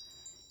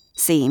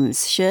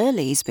 Seems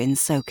Shirley's been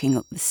soaking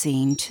up the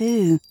scene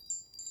too.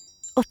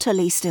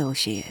 Utterly still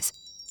she is,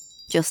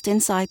 just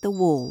inside the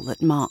wall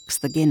that marks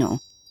the ginnel.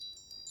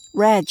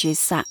 Reg is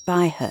sat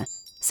by her,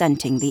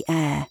 scenting the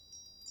air.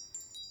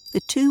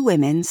 The 2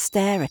 women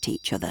stare at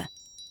each other.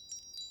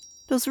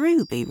 Does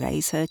Ruby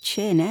raise her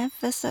chin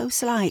ever so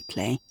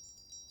slightly?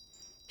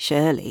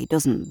 Shirley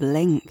doesn't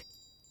blink.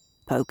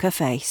 Poker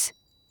face.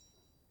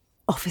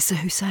 Officer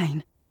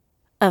Hussein.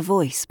 A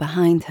voice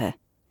behind her.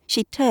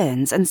 She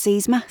turns and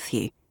sees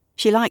Matthew.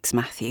 She likes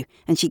Matthew,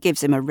 and she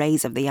gives him a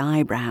raise of the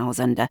eyebrows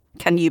and a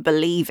 "can you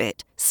believe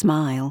it"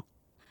 smile.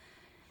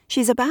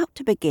 She's about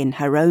to begin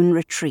her own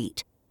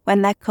retreat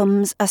when there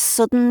comes a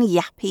sudden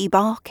yappy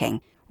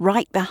barking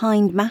right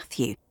behind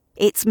Matthew.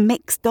 It's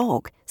Mick's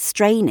dog,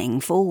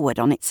 straining forward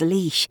on its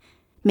leash.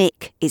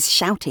 Mick is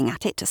shouting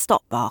at it to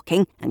stop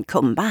barking and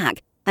come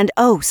back, and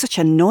oh, such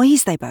a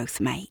noise they both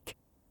make.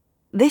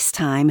 This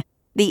time,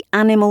 the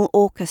animal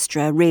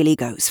orchestra really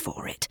goes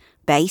for it.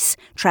 Bass,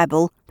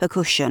 treble,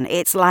 percussion,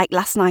 it's like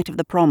last night of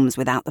the proms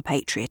without the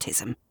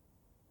patriotism.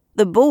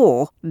 The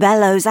boar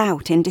bellows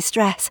out in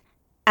distress,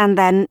 and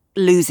then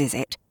loses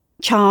it,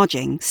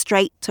 charging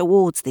straight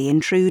towards the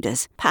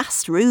intruders,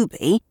 past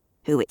Ruby,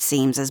 who it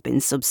seems has been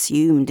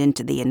subsumed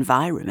into the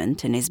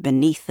environment and is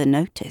beneath the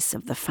notice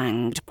of the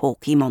fanged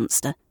porky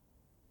monster.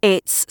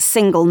 It's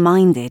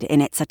single-minded in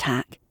its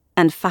attack,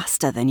 and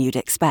faster than you'd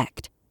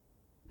expect.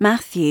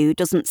 Matthew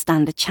doesn't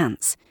stand a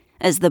chance,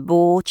 as the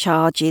boar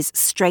charges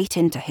straight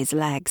into his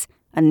legs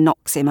and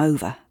knocks him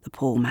over, the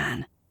poor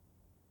man.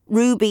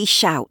 Ruby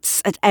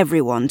shouts at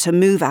everyone to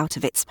move out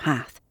of its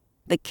path.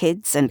 The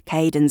kids and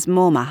Caden's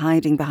mum are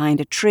hiding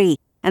behind a tree,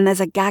 and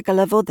there's a gaggle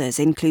of others,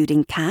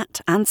 including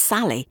Kat and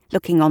Sally,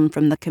 looking on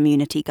from the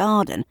community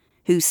garden,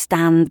 who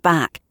stand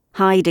back,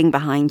 hiding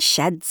behind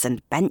sheds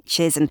and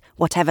benches and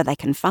whatever they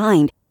can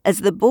find, as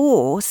the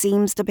boar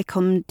seems to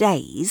become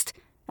dazed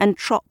and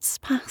trots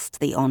past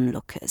the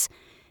onlookers,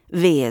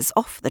 veers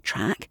off the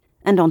track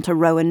and onto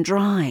Rowan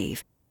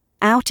Drive.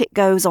 Out it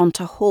goes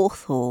onto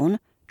Hawthorne,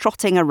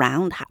 trotting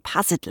around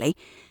haphazardly,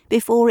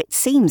 before it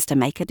seems to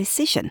make a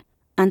decision,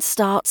 and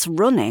starts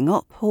running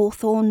up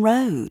Hawthorne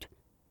Road,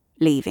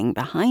 leaving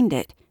behind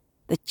it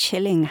the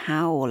chilling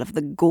howl of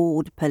the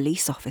gored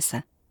police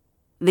officer.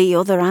 The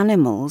other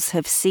animals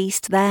have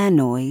ceased their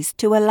noise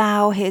to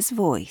allow his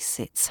voice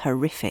its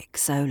horrific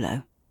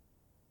solo.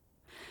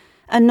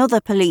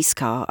 Another police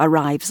car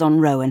arrives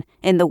on Rowan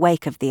in the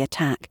wake of the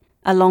attack,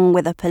 along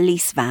with a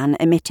police van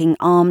emitting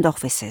armed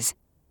officers.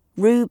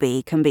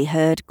 Ruby can be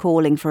heard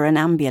calling for an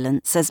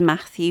ambulance as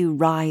Matthew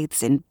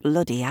writhes in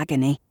bloody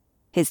agony,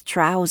 his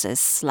trousers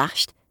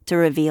slashed to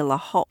reveal a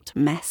hot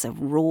mess of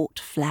wrought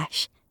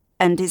flesh.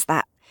 And is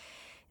that...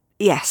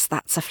 Yes,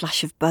 that's a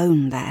flash of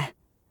bone there.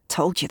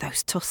 Told you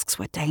those tusks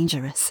were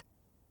dangerous.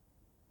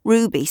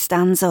 Ruby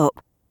stands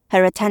up,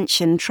 her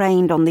attention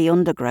trained on the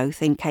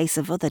undergrowth in case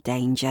of other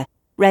danger,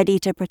 ready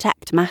to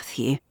protect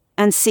Matthew,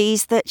 and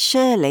sees that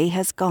Shirley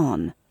has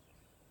gone.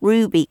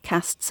 Ruby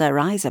casts her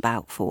eyes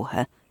about for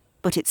her,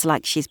 but it's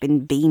like she's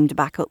been beamed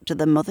back up to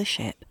the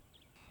mothership.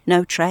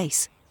 No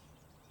trace.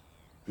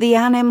 The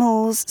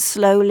animals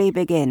slowly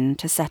begin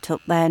to set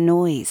up their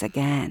noise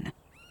again.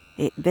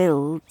 It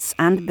builds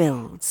and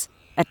builds,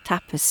 a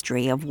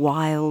tapestry of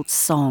wild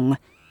song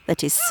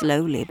that is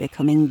slowly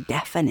becoming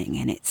deafening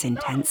in its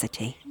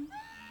intensity.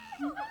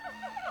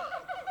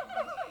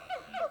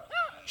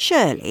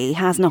 Shirley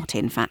has not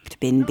in fact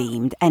been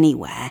beamed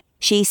anywhere.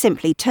 She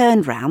simply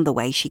turned round the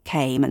way she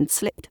came and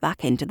slipped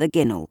back into the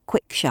ginnel,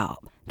 quick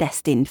sharp,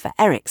 destined for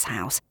Eric's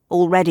house,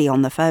 already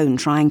on the phone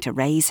trying to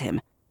raise him.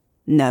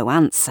 No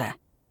answer.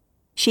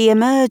 She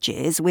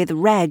emerges with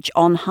Reg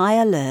on high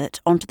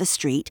alert onto the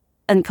street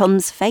and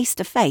comes face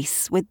to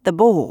face with the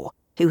boar,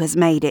 who has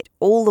made it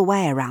all the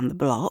way around the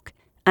block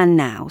and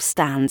now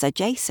stands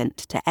adjacent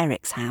to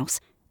Eric's house,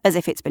 as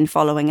if it's been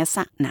following a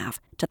sat-nav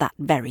to that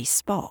very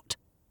spot.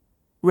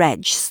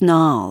 Reg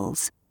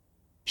snarls.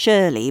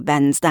 Shirley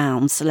bends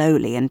down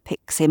slowly and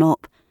picks him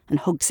up and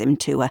hugs him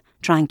to her,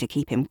 trying to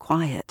keep him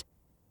quiet.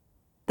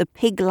 The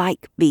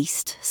pig-like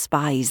beast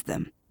spies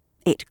them.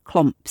 It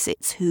clomps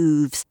its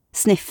hooves,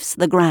 sniffs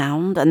the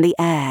ground and the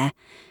air,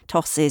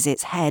 tosses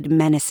its head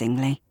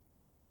menacingly.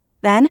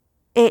 Then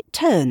it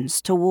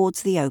turns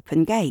towards the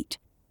open gate.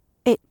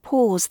 It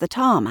paws the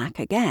tarmac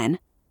again,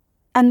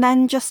 and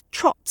then just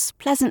trots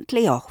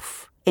pleasantly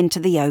off into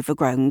the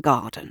overgrown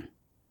garden.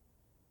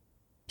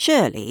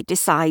 Shirley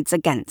decides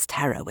against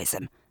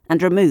heroism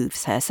and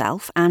removes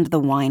herself and the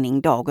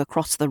whining dog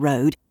across the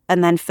road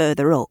and then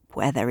further up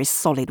where there is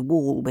solid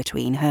wall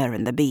between her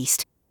and the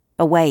beast.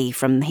 away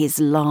from his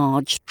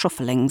large,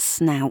 truffling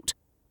snout.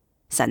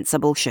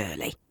 Sensible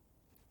Shirley.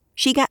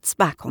 She gets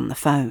back on the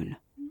phone.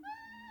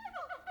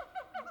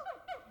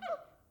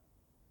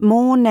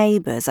 More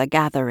neighbours are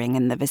gathering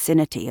in the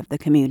vicinity of the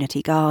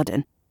community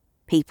garden.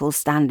 People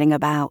standing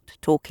about,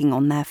 talking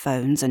on their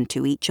phones and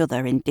to each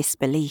other in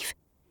disbelief.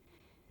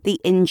 The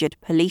injured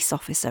police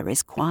officer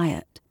is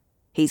quiet.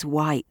 He's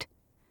white.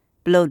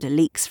 Blood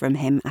leaks from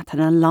him at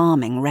an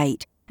alarming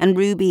rate, and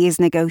Ruby is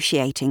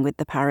negotiating with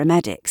the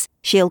paramedics.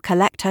 She'll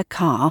collect her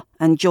car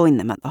and join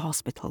them at the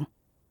hospital.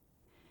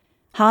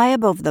 High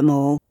above them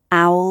all,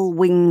 Owl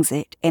wings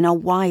it in a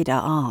wider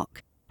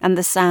arc, and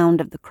the sound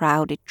of the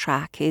crowded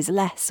track is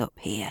less up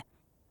here.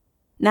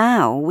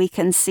 Now we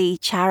can see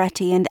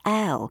Charity and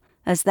Elle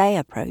as they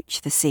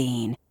approach the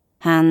scene,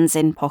 hands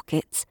in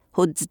pockets,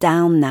 hoods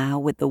down now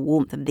with the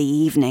warmth of the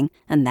evening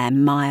and their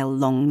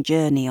mile-long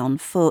journey on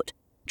foot,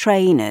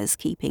 trainers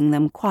keeping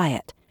them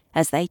quiet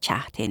as they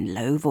chat in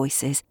low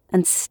voices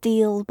and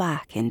steal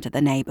back into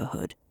the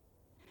neighbourhood.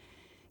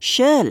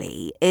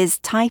 Shirley is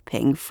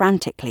typing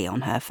frantically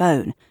on her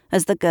phone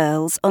as the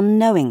girls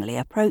unknowingly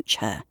approach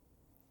her.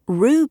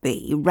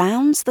 Ruby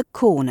rounds the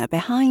corner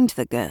behind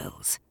the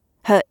girls.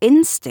 Her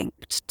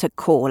instinct to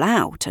call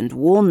out and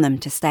warn them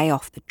to stay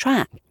off the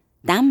track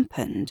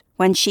dampened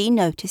when she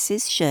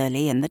notices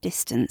Shirley in the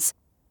distance,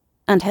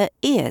 and her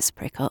ears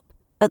prick up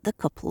at the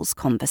couple's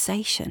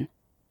conversation.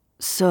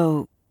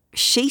 So,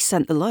 she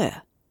sent the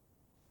lawyer?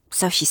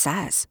 So she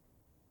says.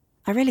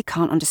 I really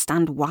can't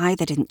understand why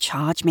they didn't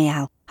charge me,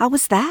 Elle. I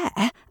was there,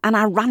 and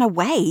I ran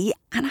away,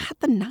 and I had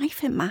the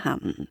knife in my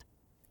hand.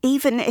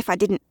 Even if I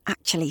didn't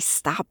actually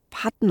stab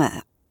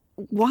Padma,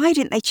 why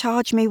didn't they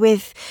charge me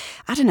with,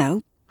 I don't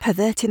know,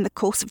 perverting the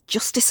course of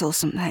justice or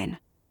something?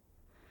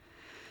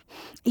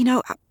 You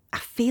know, I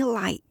feel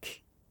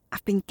like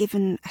I've been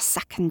given a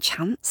second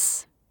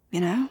chance,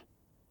 you know?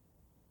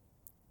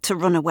 To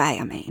run away,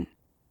 I mean.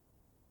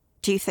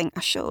 Do you think I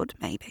should,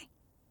 maybe?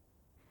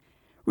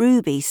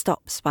 Ruby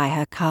stops by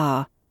her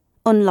car,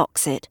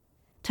 unlocks it,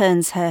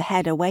 turns her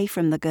head away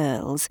from the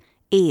girls,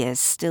 ears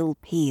still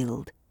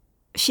peeled.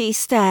 She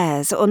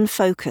stares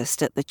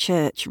unfocused at the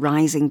church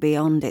rising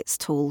beyond its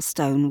tall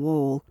stone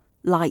wall,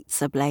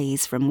 lights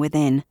ablaze from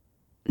within.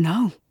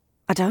 No,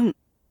 I don't.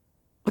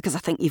 Because I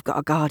think you've got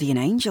a guardian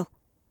angel,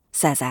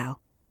 says Elle.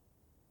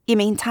 You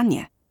mean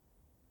Tanya?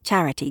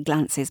 Charity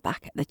glances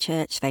back at the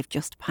church they've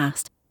just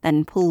passed,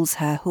 then pulls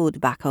her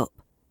hood back up.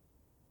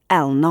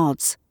 Elle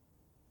nods.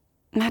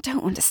 I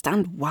don't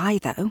understand why,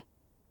 though.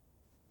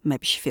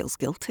 Maybe she feels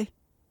guilty.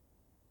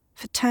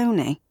 For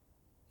Tony?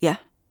 Yeah.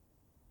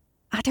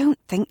 I don't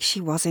think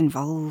she was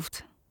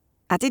involved.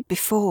 I did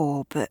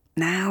before, but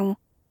now...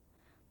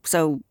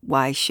 So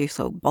why is she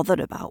so bothered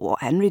about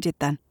what Henry did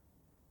then?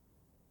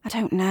 I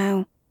don't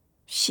know.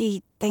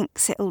 She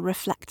thinks it'll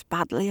reflect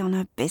badly on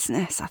her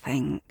business, I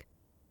think.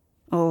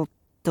 Or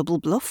double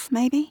bluff,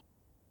 maybe?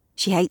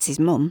 She hates his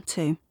mum,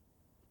 too.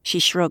 She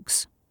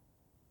shrugs.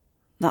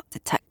 That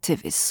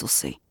detective is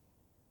sussy.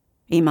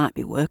 He might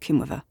be working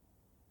with her.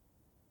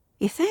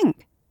 You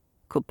think?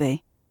 Could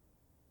be.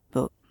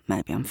 But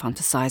maybe I'm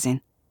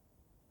fantasising.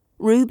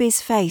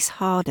 Ruby's face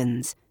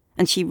hardens,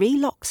 and she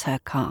relocks her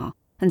car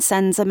and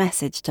sends a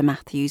message to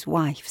Matthew's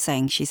wife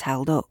saying she's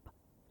held up.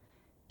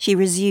 She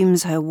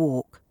resumes her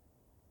walk.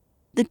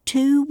 The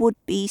two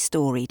would-be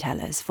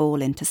storytellers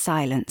fall into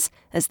silence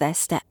as their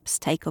steps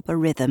take up a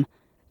rhythm.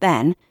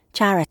 Then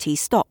Charity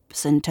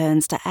stops and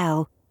turns to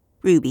Elle.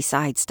 Ruby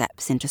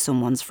sidesteps into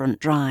someone's front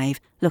drive,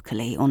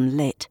 luckily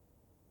unlit.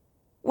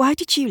 Why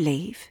did you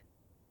leave?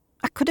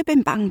 I could have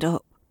been banged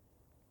up.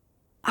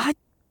 I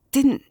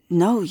didn't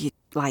know you'd,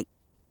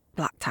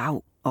 blacked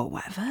out or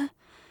whatever.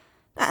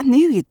 I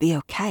knew you'd be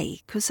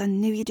okay, 'cause I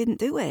knew you didn't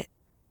do it.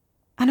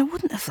 And I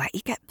wouldn't have let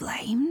you get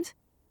blamed.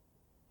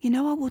 You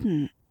know I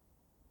wouldn't.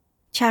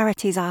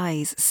 Charity's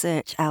eyes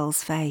search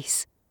Elle's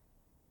face.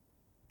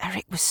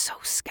 Eric was so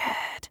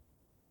scared.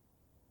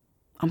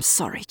 I'm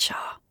sorry,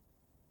 Char.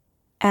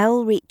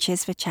 Elle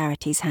reaches for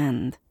Charity's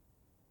hand.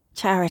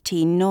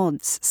 Charity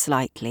nods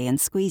slightly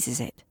and squeezes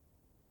it.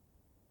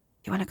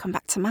 You want to come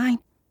back to mine?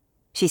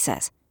 She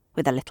says,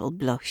 with a little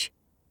blush.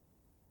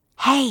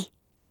 Hey!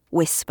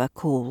 Whisper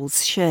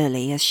calls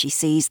Shirley as she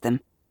sees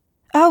them.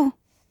 Oh!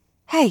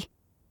 Hey!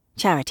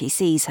 Charity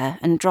sees her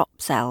and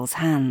drops Elle's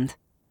hand.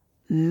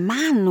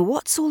 Man,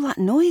 what's all that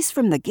noise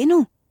from the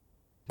ginnel?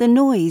 The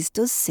noise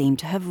does seem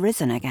to have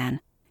risen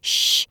again.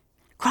 Shh!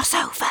 Cross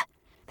over!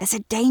 There's a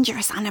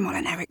dangerous animal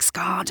in Eric's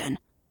garden.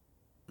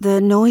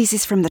 The noise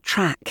is from the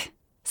track,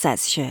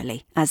 says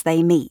Shirley, as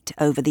they meet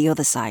over the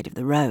other side of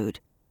the road.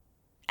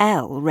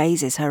 Elle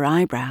raises her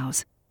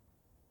eyebrows.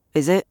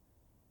 Is it?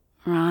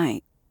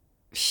 Right.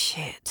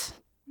 Shit.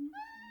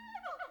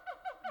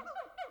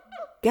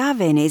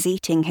 Gavin is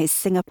eating his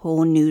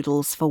Singapore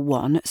noodles for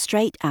one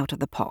straight out of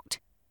the pot.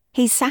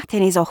 He's sat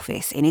in his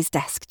office in his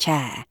desk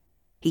chair.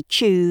 He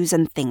chews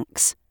and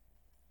thinks.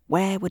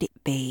 Where would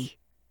it be?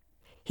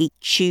 He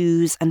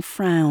chews and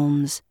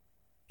frowns,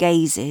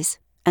 gazes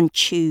and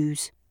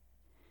chews.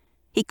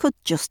 He could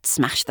just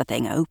smash the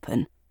thing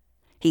open.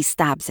 He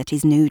stabs at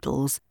his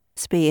noodles,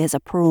 spears a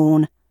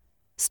prawn,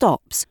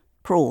 stops,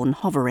 prawn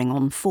hovering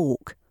on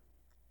fork.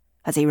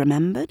 Has he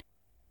remembered?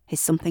 Is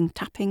something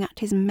tapping at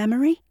his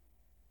memory?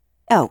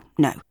 Oh,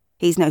 no,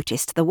 he's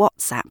noticed the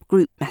WhatsApp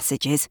group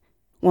messages.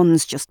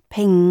 One's just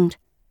pinged.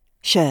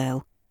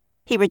 Shirl.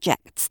 He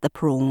rejects the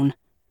prawn,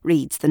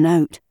 reads the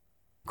note,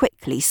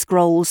 quickly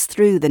scrolls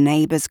through the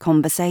neighbour's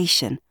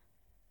conversation.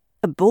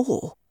 A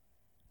boar?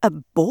 A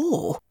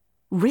boar?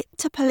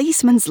 Ripped a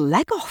policeman's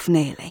leg off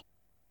nearly.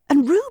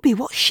 And Ruby,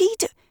 what's she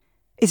do?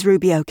 Is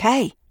Ruby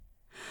okay?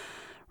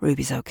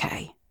 Ruby's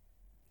okay.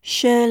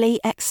 Shirley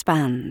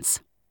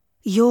expands.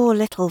 Your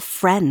little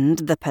friend,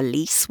 the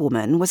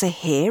policewoman, was a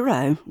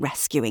hero,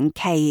 rescuing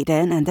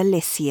Caden and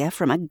Alicia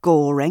from a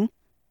goring.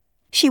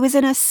 She was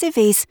in her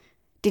civvies.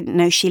 Didn't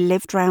know she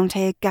lived round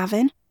here,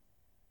 Gavin.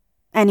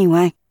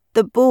 Anyway,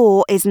 the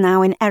boar is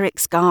now in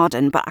Eric's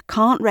garden, but I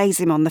can't raise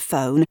him on the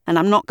phone, and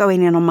I'm not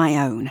going in on my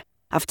own.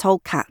 I've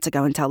told Kat to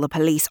go and tell the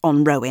police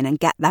on Rowan and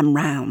get them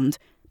round.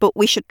 But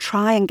we should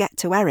try and get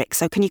to Eric,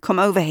 so can you come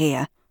over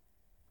here?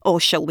 Or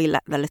shall we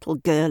let the little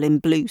girl in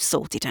blue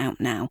sort it out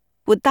now?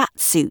 Would that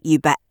suit you,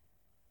 Bet?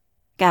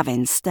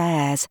 Gavin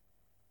stares.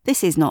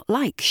 This is not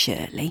like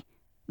Shirley.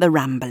 The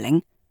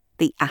rambling,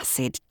 the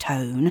acid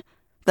tone,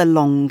 the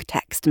long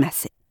text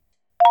message.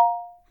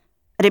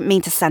 I didn't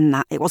mean to send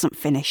that, it wasn't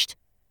finished.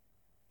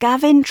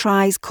 Gavin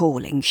tries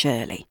calling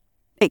Shirley.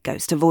 It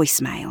goes to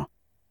voicemail.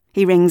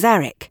 He rings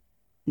Eric.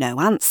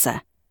 No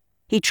answer.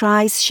 He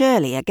tries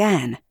Shirley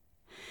again.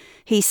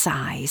 He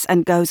sighs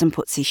and goes and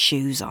puts his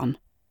shoes on.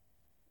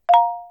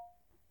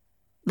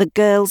 The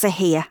girls are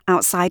here,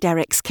 outside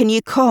Eric's. Can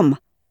you come?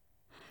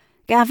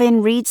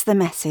 Gavin reads the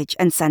message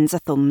and sends a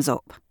thumbs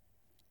up.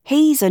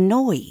 He's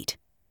annoyed.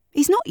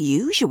 He's not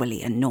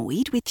usually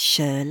annoyed with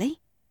Shirley.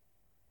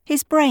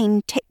 His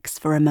brain ticks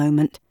for a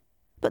moment,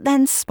 but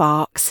then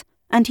sparks,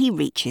 and he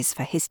reaches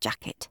for his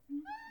jacket.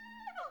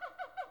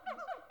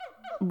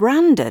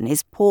 Brandon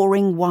is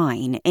pouring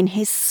wine in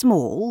his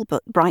small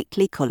but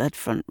brightly coloured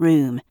front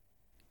room.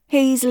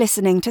 He's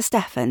listening to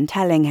Stefan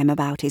telling him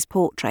about his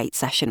portrait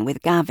session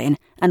with Gavin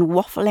and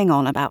waffling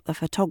on about the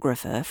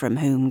photographer from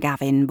whom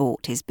Gavin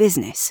bought his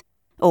business.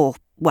 Or,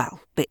 well,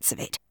 bits of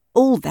it.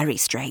 All very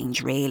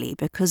strange, really,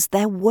 because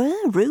there were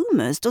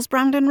rumours, does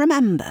Brandon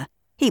remember?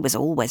 He was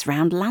always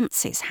round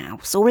Lance's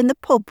house or in the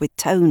pub with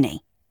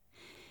Tony.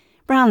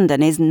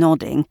 Brandon is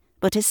nodding,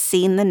 but has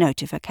seen the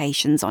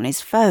notifications on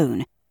his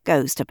phone,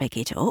 goes to pick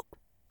it up,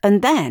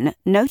 and then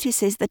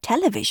notices the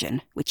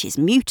television, which is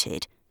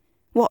muted,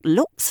 what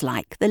looks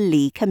like the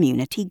Leigh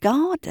Community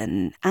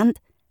Garden, and...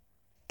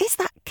 Is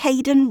that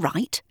Caden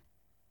Wright?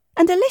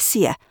 And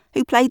Alicia,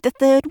 who played the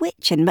third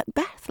witch in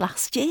Macbeth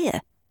last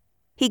year.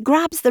 He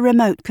grabs the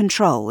remote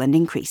control and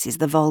increases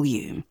the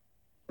volume.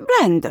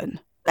 Brandon,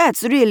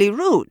 that's really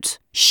rude.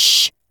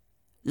 Shh!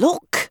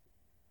 Look!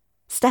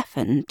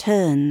 Stefan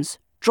turns,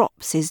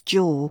 drops his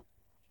jaw.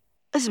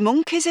 There's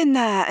monkeys in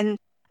there, and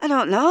I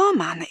don't know,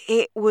 man,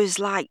 it was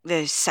like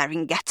the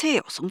Serengeti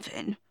or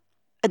something.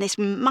 And this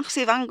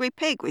massive angry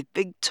pig with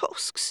big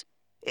tusks.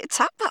 It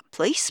attacked that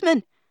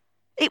policeman.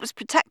 It was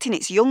protecting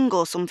its young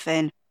or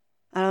something.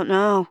 I don't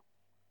know.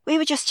 We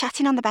were just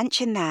chatting on the bench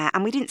in there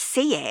and we didn't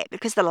see it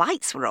because the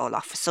lights were all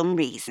off for some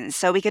reason,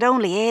 so we could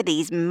only hear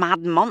these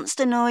mad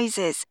monster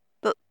noises.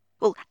 But,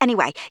 well,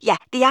 anyway, yeah,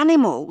 the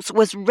animals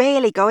was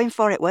really going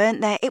for it,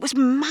 weren't they? It was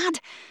mad.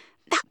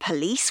 That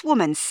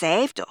policewoman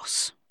saved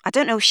us. I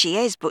don't know who she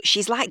is, but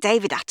she's like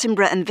David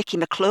Attenborough and Vicky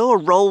McClure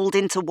rolled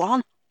into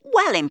one.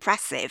 Well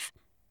impressive,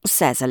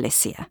 says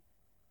Alicia.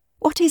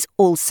 What is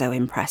also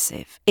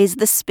impressive is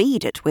the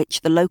speed at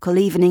which the local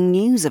evening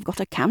news have got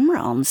a camera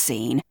on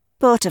scene.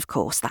 But of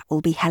course that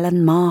will be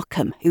Helen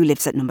Markham, who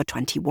lives at number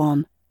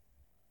 21.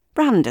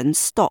 Brandon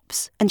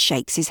stops and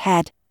shakes his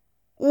head.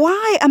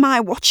 Why am I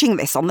watching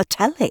this on the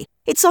telly?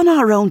 It's on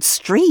our own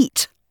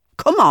street.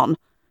 Come on.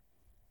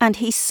 And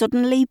he's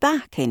suddenly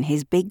back in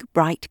his big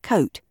bright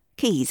coat,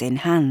 keys in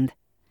hand.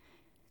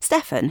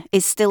 Stefan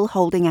is still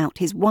holding out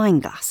his wine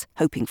glass,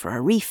 hoping for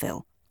a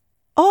refill.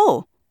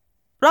 Oh,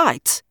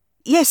 right.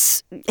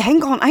 Yes,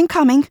 hang on, I'm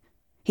coming,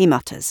 he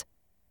mutters.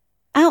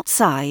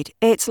 Outside,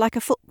 it's like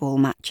a football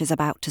match is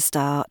about to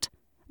start.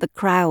 The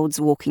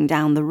crowds walking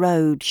down the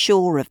road,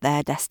 sure of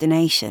their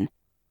destination.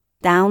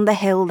 Down the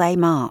hill they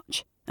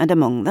march, and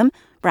among them,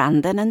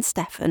 Brandon and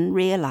Stefan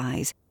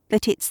realise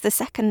that it's the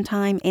second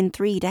time in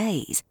 3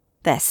 days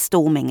they're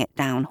storming it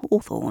down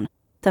Hawthorne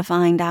to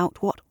find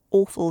out what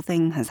awful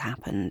thing has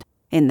happened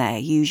in their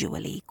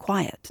usually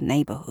quiet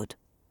neighbourhood.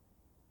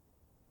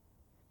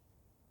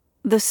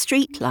 The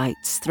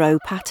streetlights throw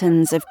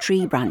patterns of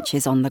tree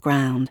branches on the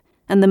ground,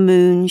 and the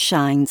moon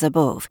shines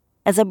above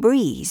as a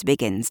breeze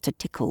begins to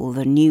tickle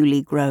the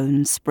newly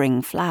grown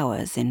spring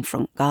flowers in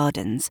front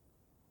gardens.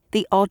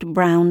 The odd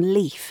brown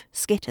leaf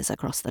skitters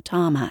across the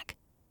tarmac.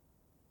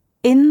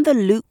 In the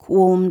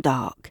lukewarm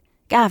dark,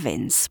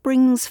 Gavin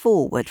springs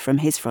forward from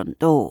his front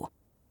door.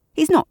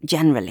 He's not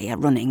generally a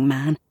running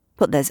man,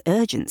 but there's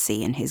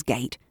urgency in his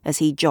gait as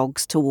he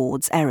jogs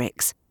towards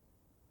Eric's.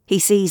 He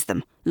sees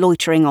them,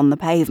 loitering on the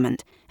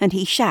pavement, and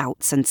he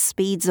shouts and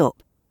speeds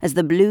up as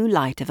the blue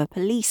light of a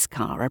police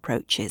car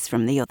approaches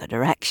from the other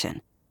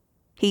direction.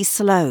 He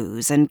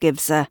slows and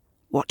gives a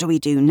 "what do we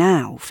do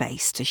now"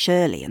 face to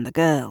Shirley and the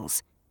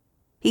girls.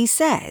 He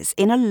says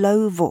in a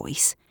low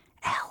voice,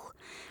 "Elle,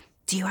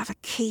 do you have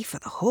a key for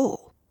the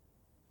hall?"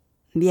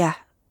 "Yeah,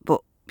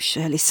 but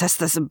Shirley says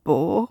there's a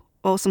boar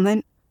or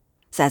something,"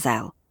 says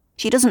Elle.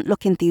 She doesn't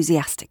look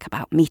enthusiastic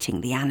about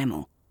meeting the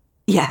animal.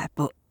 "Yeah,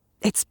 but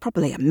it's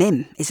probably a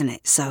mim, isn't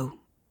it? So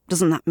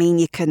doesn't that mean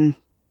you can,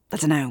 I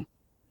don't know,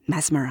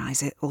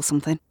 mesmerise it or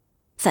something?"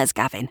 says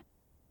Gavin.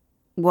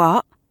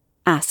 "What?"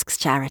 asks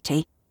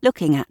Charity,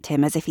 looking at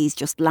him as if he's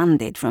just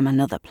landed from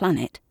another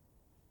planet.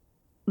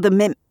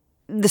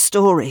 The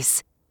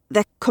stories,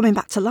 they're coming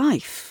back to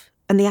life,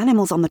 and the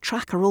animals on the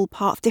track are all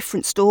part of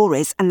different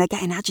stories, and they're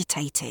getting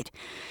agitated.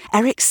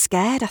 Eric's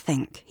scared, I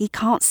think. He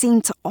can't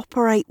seem to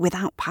operate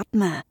without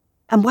Padma.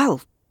 And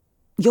well,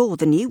 you're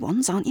the new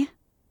ones, aren't you?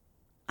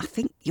 I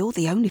think you're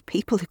the only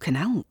people who can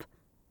help."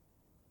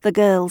 The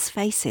girls'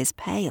 faces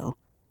pale.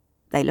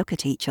 They look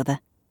at each other.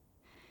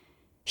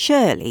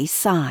 Shirley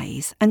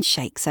sighs and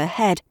shakes her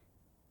head.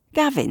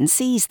 Gavin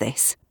sees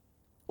this.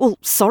 "Well,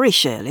 sorry,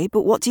 Shirley,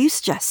 but what do you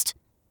suggest?"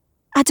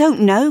 "I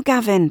don't know,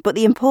 Gavin, but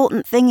the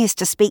important thing is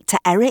to speak to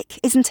Eric,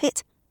 isn't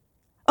it?"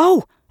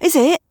 "Oh, is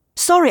it?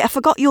 Sorry, I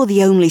forgot you're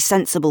the only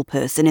sensible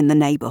person in the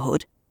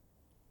neighbourhood."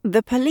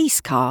 The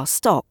police car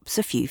stops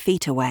a few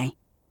feet away.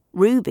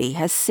 Ruby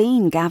has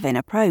seen Gavin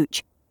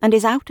approach and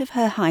is out of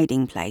her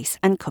hiding place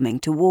and coming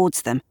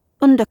towards them,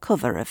 under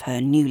cover of her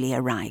newly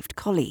arrived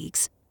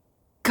colleagues.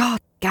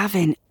 "God,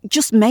 Gavin,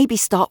 just maybe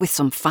start with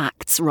some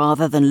facts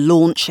rather than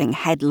launching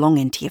headlong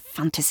into your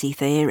fantasy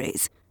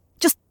theories.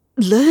 Just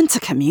learn to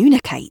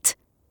communicate."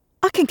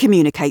 "I can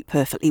communicate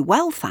perfectly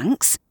well,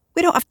 thanks.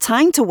 We don't have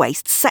time to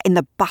waste setting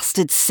the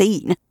bastard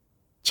scene."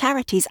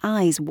 Charity's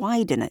eyes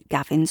widen at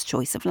Gavin's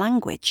choice of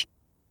language.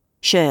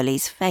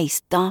 Shirley's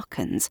face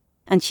darkens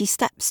and she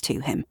steps to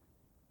him.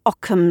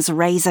 "Occam's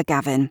razor,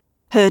 Gavin.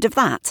 Heard of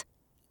that?"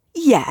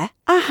 "Yeah,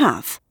 I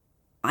have.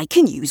 I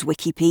can use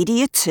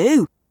Wikipedia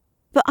too.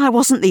 But I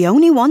wasn't the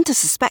only one to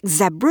suspect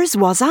zebras,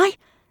 was I?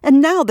 And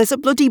now there's a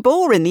bloody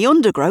boar in the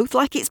undergrowth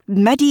like it's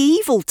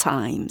medieval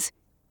times.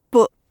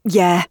 But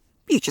yeah,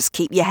 you just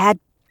keep your head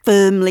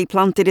firmly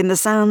planted in the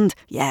sand.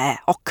 Yeah,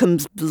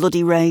 Occam's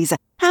bloody razor.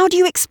 How do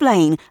you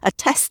explain a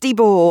testy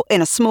boar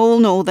in a small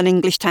northern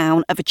English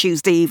town of a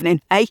Tuesday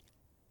evening, eh?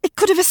 It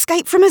could have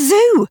escaped from a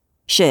zoo,"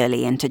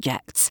 Shirley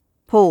interjects,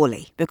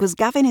 poorly, because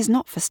Gavin is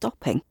not for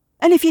stopping.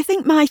 "And if you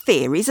think my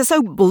theories are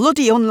so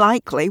bloody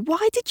unlikely,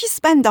 why did you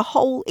spend a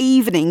whole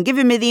evening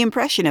giving me the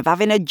impression of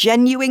having a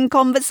genuine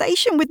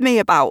conversation with me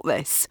about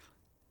this?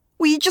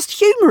 Were you just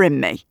humouring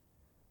me?"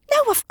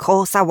 "No, of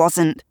course I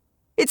wasn't.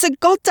 It's a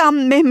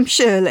goddamn mim,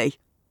 Shirley.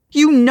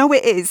 You know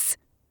it is."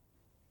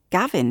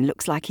 Gavin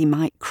looks like he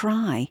might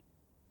cry.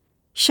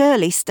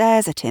 Shirley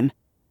stares at him.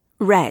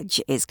 Reg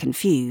is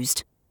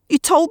confused. "You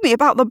told me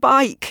about the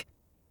bike."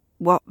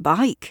 "What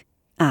bike?"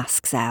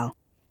 asks Elle.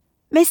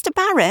 "Mr.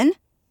 Barron?"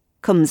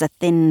 comes a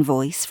thin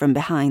voice from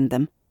behind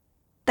them.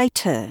 They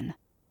turn.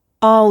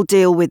 "I'll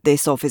deal with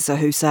this, Officer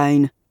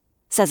Hussein,"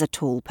 says a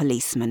tall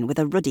policeman with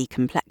a ruddy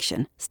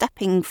complexion,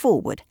 stepping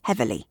forward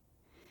heavily.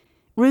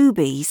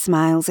 Ruby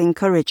smiles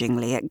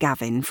encouragingly at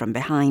Gavin from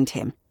behind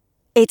him.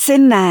 "It's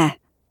in there,"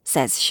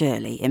 says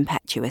Shirley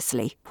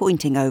impetuously,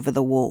 pointing over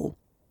the wall.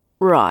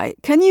 "Right,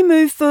 can you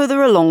move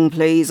further along,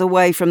 please,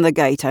 away from the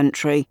gate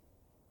entry?"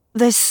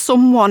 "There's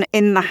someone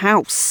in the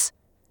house,"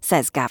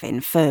 says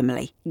Gavin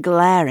firmly,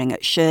 glaring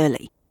at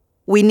Shirley.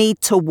 "We need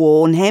to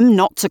warn him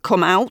not to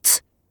come out."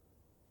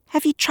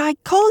 "Have you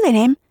tried calling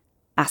him?"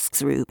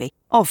 asks Ruby.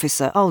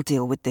 "Officer, I'll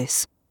deal with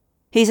this."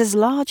 He's as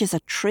large as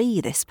a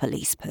tree, this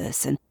police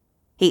person.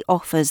 He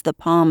offers the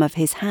palm of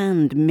his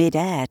hand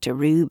mid-air to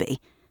Ruby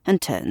and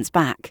turns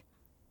back.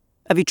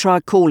 "Have you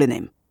tried calling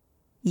him?"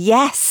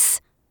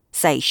 "Yes,"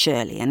 say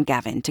Shirley and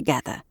Gavin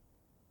together.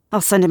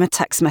 "I'll send him a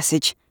text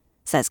message,"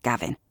 says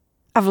Gavin.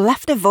 "I've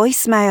left a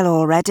voicemail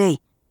already."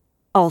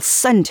 "I'll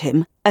send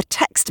him a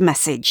text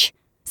message,"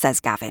 says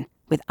Gavin,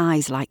 with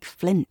eyes like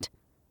flint.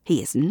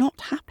 He is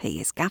not happy,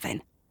 is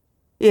Gavin.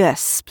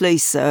 "Yes,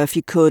 please, sir, if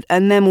you could,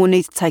 and then we'll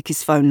need to take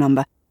his phone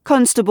number.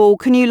 Constable,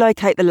 can you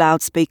locate the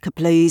loudspeaker,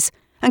 please?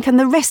 And can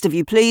the rest of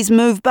you please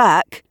move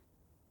back?"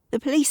 The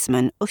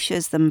policeman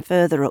ushers them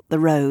further up the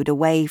road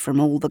away from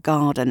all the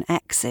garden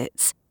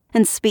exits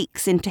and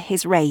speaks into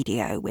his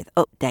radio with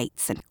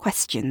updates and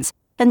questions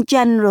and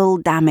general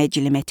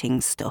damage-limiting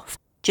stuff,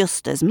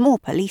 just as more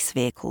police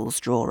vehicles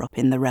draw up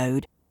in the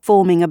road,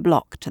 forming a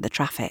block to the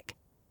traffic.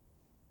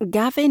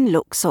 Gavin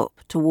looks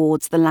up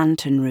towards the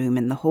lantern room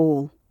in the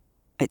hall.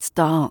 It's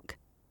dark.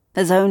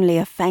 There's only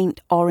a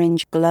faint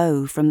orange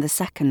glow from the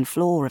second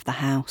floor of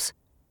the house.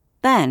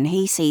 Then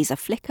he sees a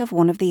flick of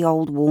one of the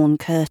old worn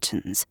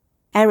curtains.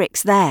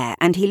 Eric's there,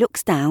 and he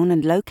looks down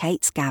and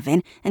locates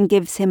Gavin and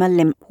gives him a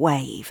limp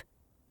wave.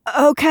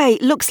 "OK,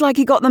 looks like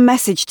he got the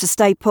message to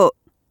stay put,"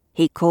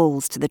 he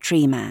calls to the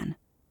tree man.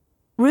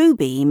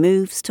 Ruby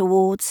moves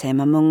towards him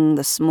among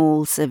the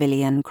small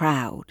civilian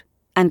crowd,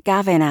 and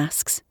Gavin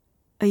asks,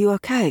 Are you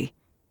okay?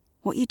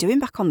 What are you doing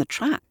back on the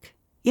track?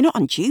 You're not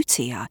on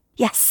duty, are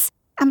you? Yes,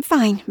 I'm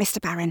fine, Mr.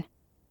 Baron.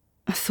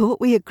 I thought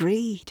we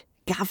agreed.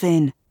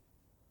 Gavin.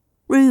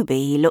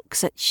 Ruby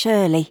looks at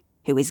Shirley,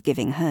 who is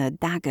giving her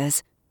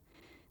daggers.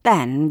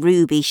 Then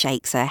Ruby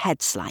shakes her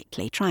head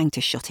slightly, trying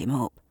to shut him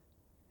up.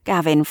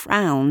 Gavin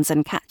frowns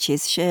and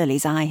catches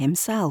Shirley's eye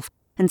himself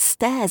and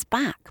stares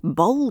back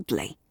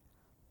boldly.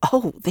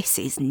 Oh, this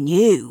is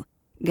new.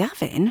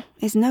 Gavin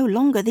is no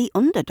longer the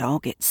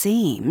underdog, it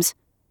seems.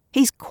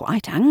 He's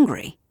quite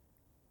angry.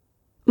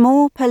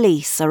 More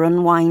police are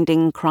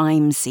unwinding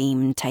crime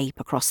scene tape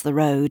across the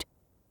road.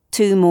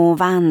 2 more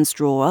vans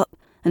draw up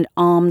and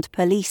armed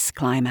police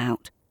climb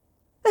out.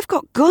 They've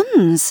got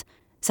guns,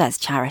 says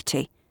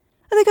Charity.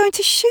 Are they going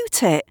to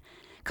shoot it?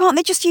 Can't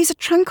they just use a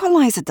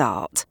tranquilizer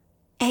dart?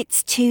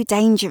 It's too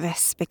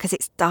dangerous because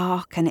it's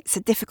dark and it's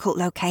a difficult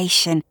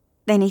location.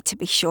 They need to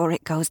be sure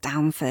it goes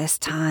down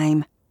first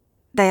time.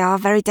 They are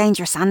very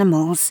dangerous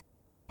animals,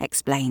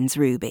 explains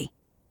Ruby.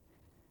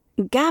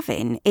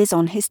 Gavin is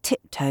on his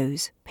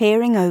tiptoes,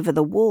 peering over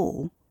the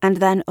wall and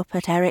then up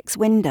at Eric's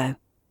window.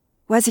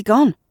 Where's he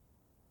gone?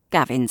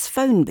 Gavin's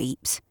phone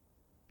beeps.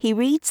 He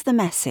reads the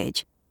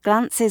message,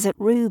 glances at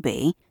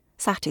Ruby,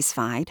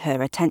 satisfied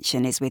her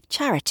attention is with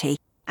Charity,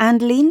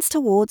 and leans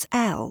towards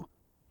Elle.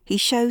 He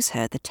shows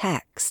her the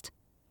text.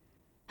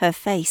 Her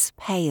face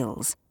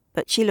pales,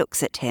 but she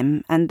looks at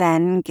him and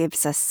then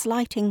gives a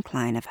slight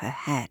incline of her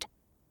head.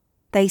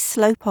 They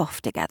slope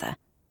off together.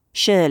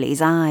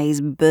 Shirley's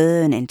eyes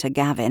burn into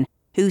Gavin,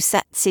 who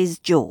sets his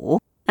jaw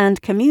and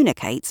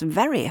communicates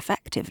very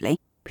effectively,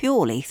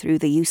 purely through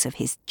the use of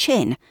his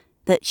chin,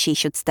 that she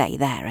should stay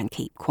there and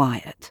keep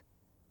quiet.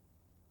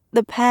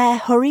 The pair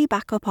hurry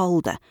back up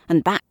Alder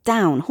and back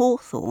down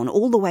Hawthorne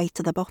all the way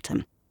to the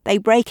bottom. They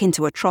break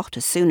into a trot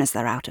as soon as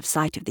they're out of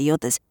sight of the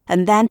others,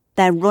 and then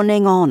they're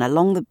running on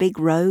along the big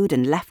road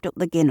and left up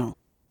the Ginnel.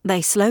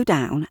 They slow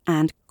down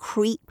and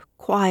creep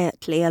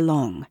quietly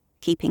along,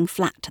 keeping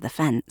flat to the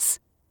fence.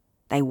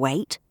 They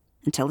wait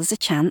until there's a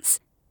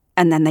chance,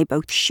 and then they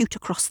both shoot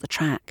across the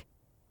track.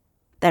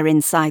 They're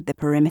inside the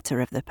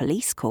perimeter of the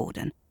police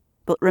cordon,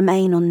 but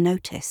remain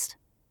unnoticed.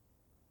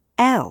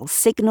 Elle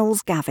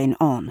signals Gavin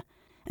on,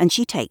 and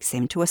she takes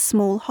him to a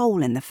small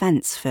hole in the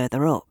fence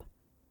further up.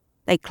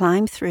 They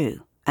climb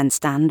through and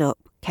stand up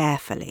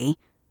carefully,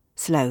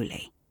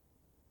 slowly.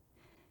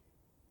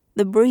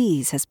 The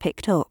breeze has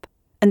picked up,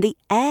 and the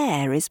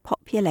air is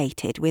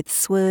populated with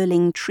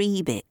swirling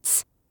tree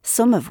bits,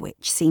 some of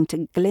which seem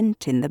to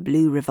glint in the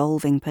blue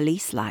revolving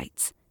police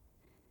lights.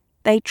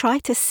 They try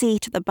to see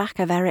to the back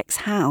of Eric's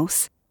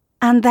house,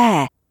 and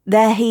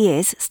there he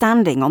is,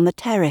 standing on the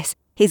terrace,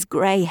 his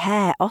grey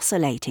hair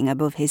oscillating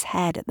above his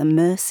head at the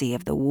mercy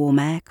of the warm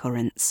air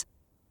currents.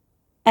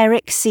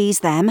 Eric sees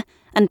them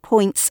and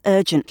points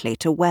urgently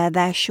to where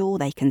they're sure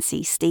they can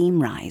see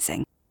steam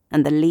rising,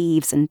 and the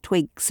leaves and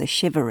twigs are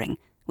shivering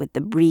with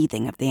the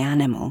breathing of the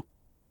animal.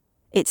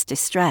 It's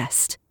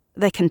distressed.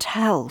 They can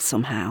tell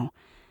somehow.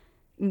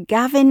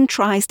 Gavin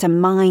tries to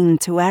mine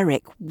to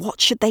Eric.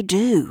 What should they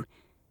do?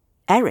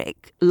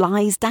 Eric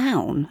lies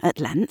down, at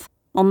length,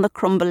 on the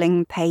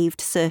crumbling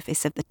paved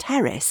surface of the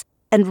terrace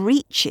and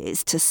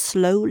reaches to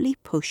slowly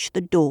push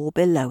the door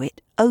below it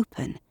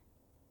open.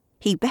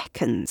 He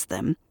beckons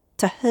them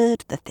to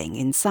herd the thing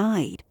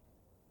inside.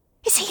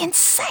 Is he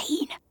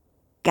insane?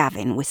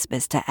 Gavin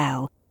whispers to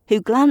Elle,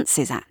 who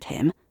glances at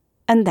him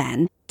and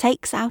then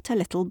takes out a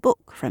little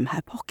book from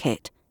her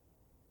pocket.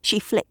 She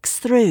flicks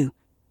through.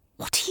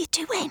 What are you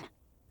doing?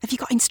 Have you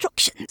got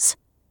instructions?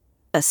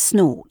 A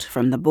snort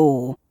from the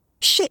boar.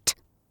 Shit!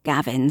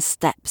 Gavin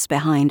steps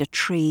behind a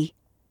tree.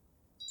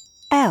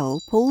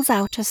 Elle pulls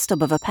out a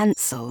stub of a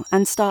pencil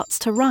and starts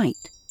to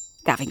write.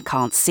 Gavin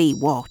can't see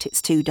what,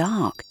 it's too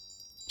dark.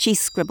 She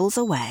scribbles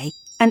away,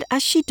 and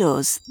as she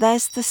does,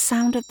 there's the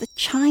sound of the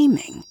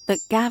chiming that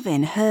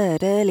Gavin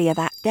heard earlier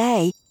that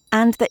day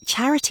and that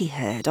Charity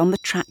heard on the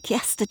track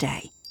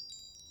yesterday.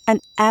 And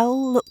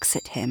Elle looks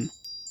at him.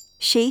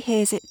 She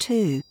hears it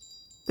too,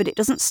 but it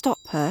doesn't stop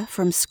her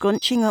from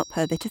scrunching up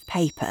her bit of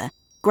paper,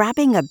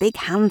 grabbing a big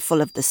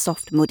handful of the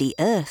soft muddy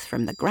earth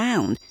from the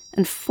ground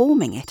and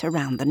forming it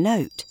around the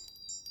note.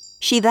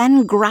 She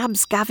then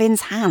grabs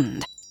Gavin's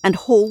hand and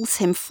hauls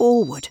him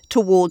forward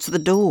towards the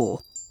door.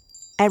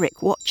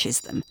 Eric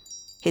watches them,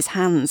 his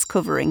hands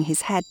covering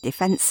his head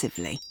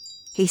defensively.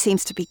 He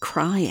seems to be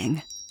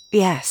crying.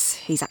 Yes,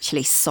 he's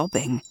actually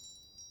sobbing.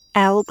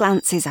 Elle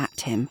glances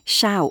at him,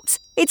 shouts,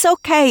 "It's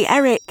okay,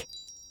 Eric!"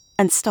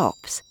 and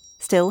stops,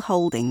 still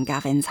holding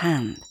Gavin's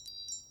hand.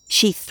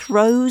 She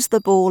throws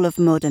the ball of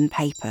mud and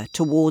paper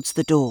towards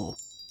the door.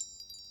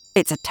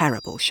 It's a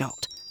terrible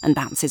shot and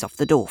bounces off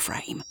the door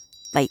frame.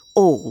 They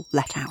all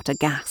let out a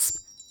gasp.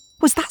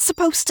 Was that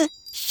supposed to...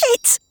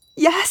 Shit!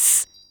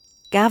 Yes!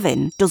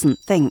 Gavin doesn't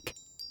think.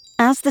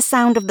 As the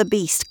sound of the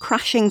beast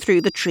crashing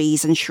through the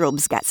trees and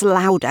shrubs gets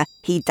louder,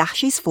 he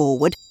dashes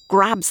forward,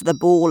 grabs the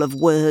ball of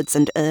words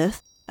and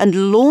earth,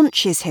 and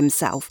launches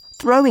himself,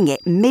 throwing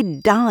it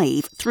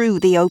mid-dive through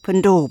the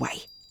open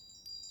doorway.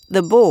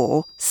 The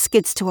boar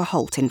skids to a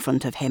halt in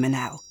front of him and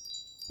Elle.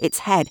 its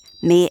head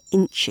mere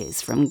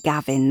inches from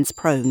Gavin's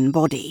prone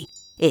body.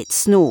 It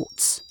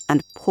snorts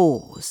and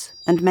paws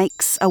and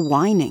makes a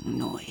whining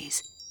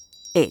noise.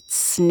 It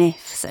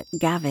sniffs at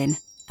Gavin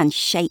and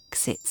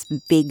shakes its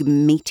big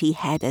meaty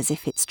head as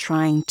if it's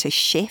trying to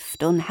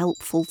shift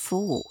unhelpful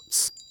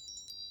thoughts.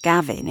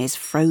 Gavin is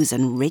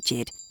frozen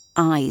rigid,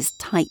 eyes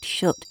tight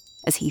shut,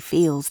 as he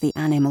feels the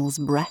animal's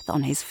breath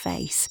on his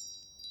face.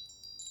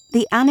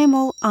 The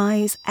animal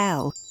eyes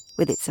Elle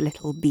with its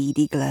little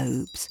beady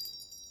globes,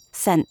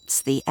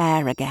 scents the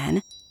air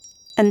again,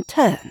 and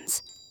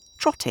turns,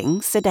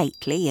 trotting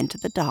sedately into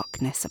the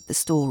darkness of the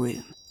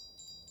storeroom.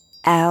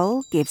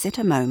 Elle gives it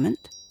a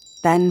moment,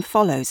 then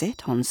follows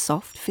it on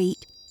soft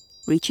feet,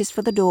 reaches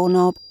for the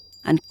doorknob,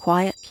 and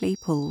quietly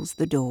pulls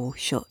the door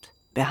shut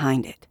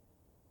behind it.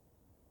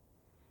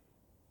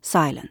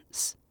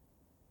 Silence.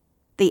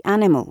 The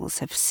animals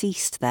have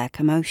ceased their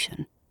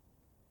commotion.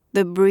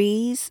 The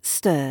breeze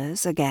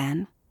stirs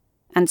again,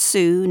 and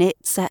soon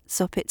it sets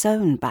up its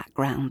own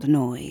background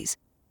noise,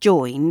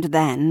 joined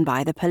then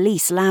by the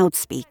police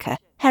loudspeaker,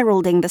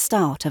 heralding the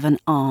start of an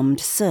armed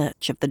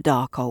search of the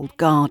dark old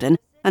garden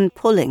and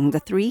pulling the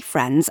three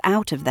friends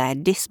out of their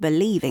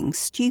disbelieving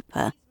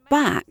stupor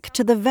back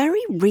to the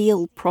very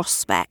real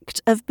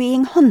prospect of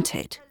being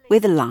hunted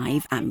with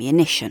live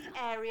ammunition.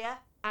 Area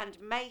and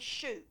may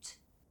shoot.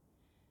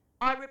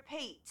 I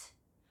repeat,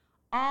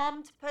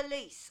 armed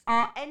police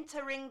are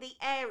entering the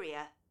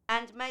area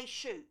and may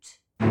shoot.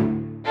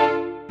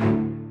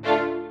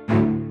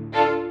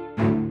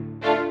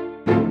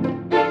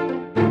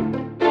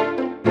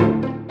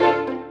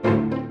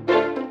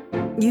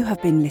 You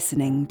have been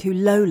listening to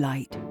Low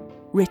Light,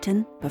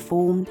 written,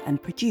 performed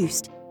and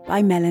produced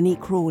by Melanie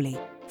Crawley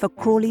for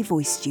Crawley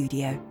Voice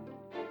Studio.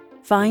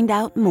 Find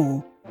out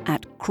more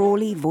at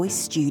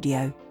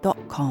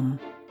crawleyvoicestudio.com.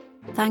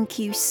 Thank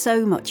you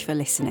so much for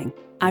listening.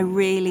 I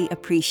really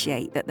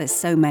appreciate that there's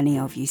so many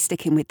of you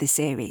sticking with the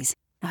series.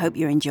 I hope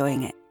you're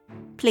enjoying it.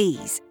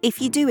 Please,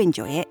 if you do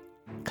enjoy it,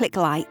 click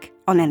like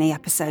on any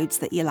episodes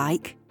that you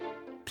like.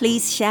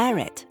 Please share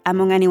it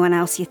among anyone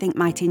else you think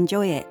might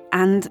enjoy it.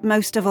 And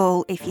most of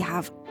all, if you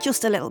have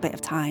just a little bit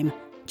of time,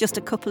 just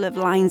a couple of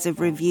lines of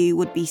review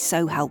would be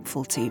so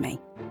helpful to me.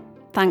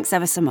 Thanks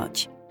ever so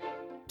much.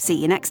 See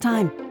you next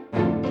time.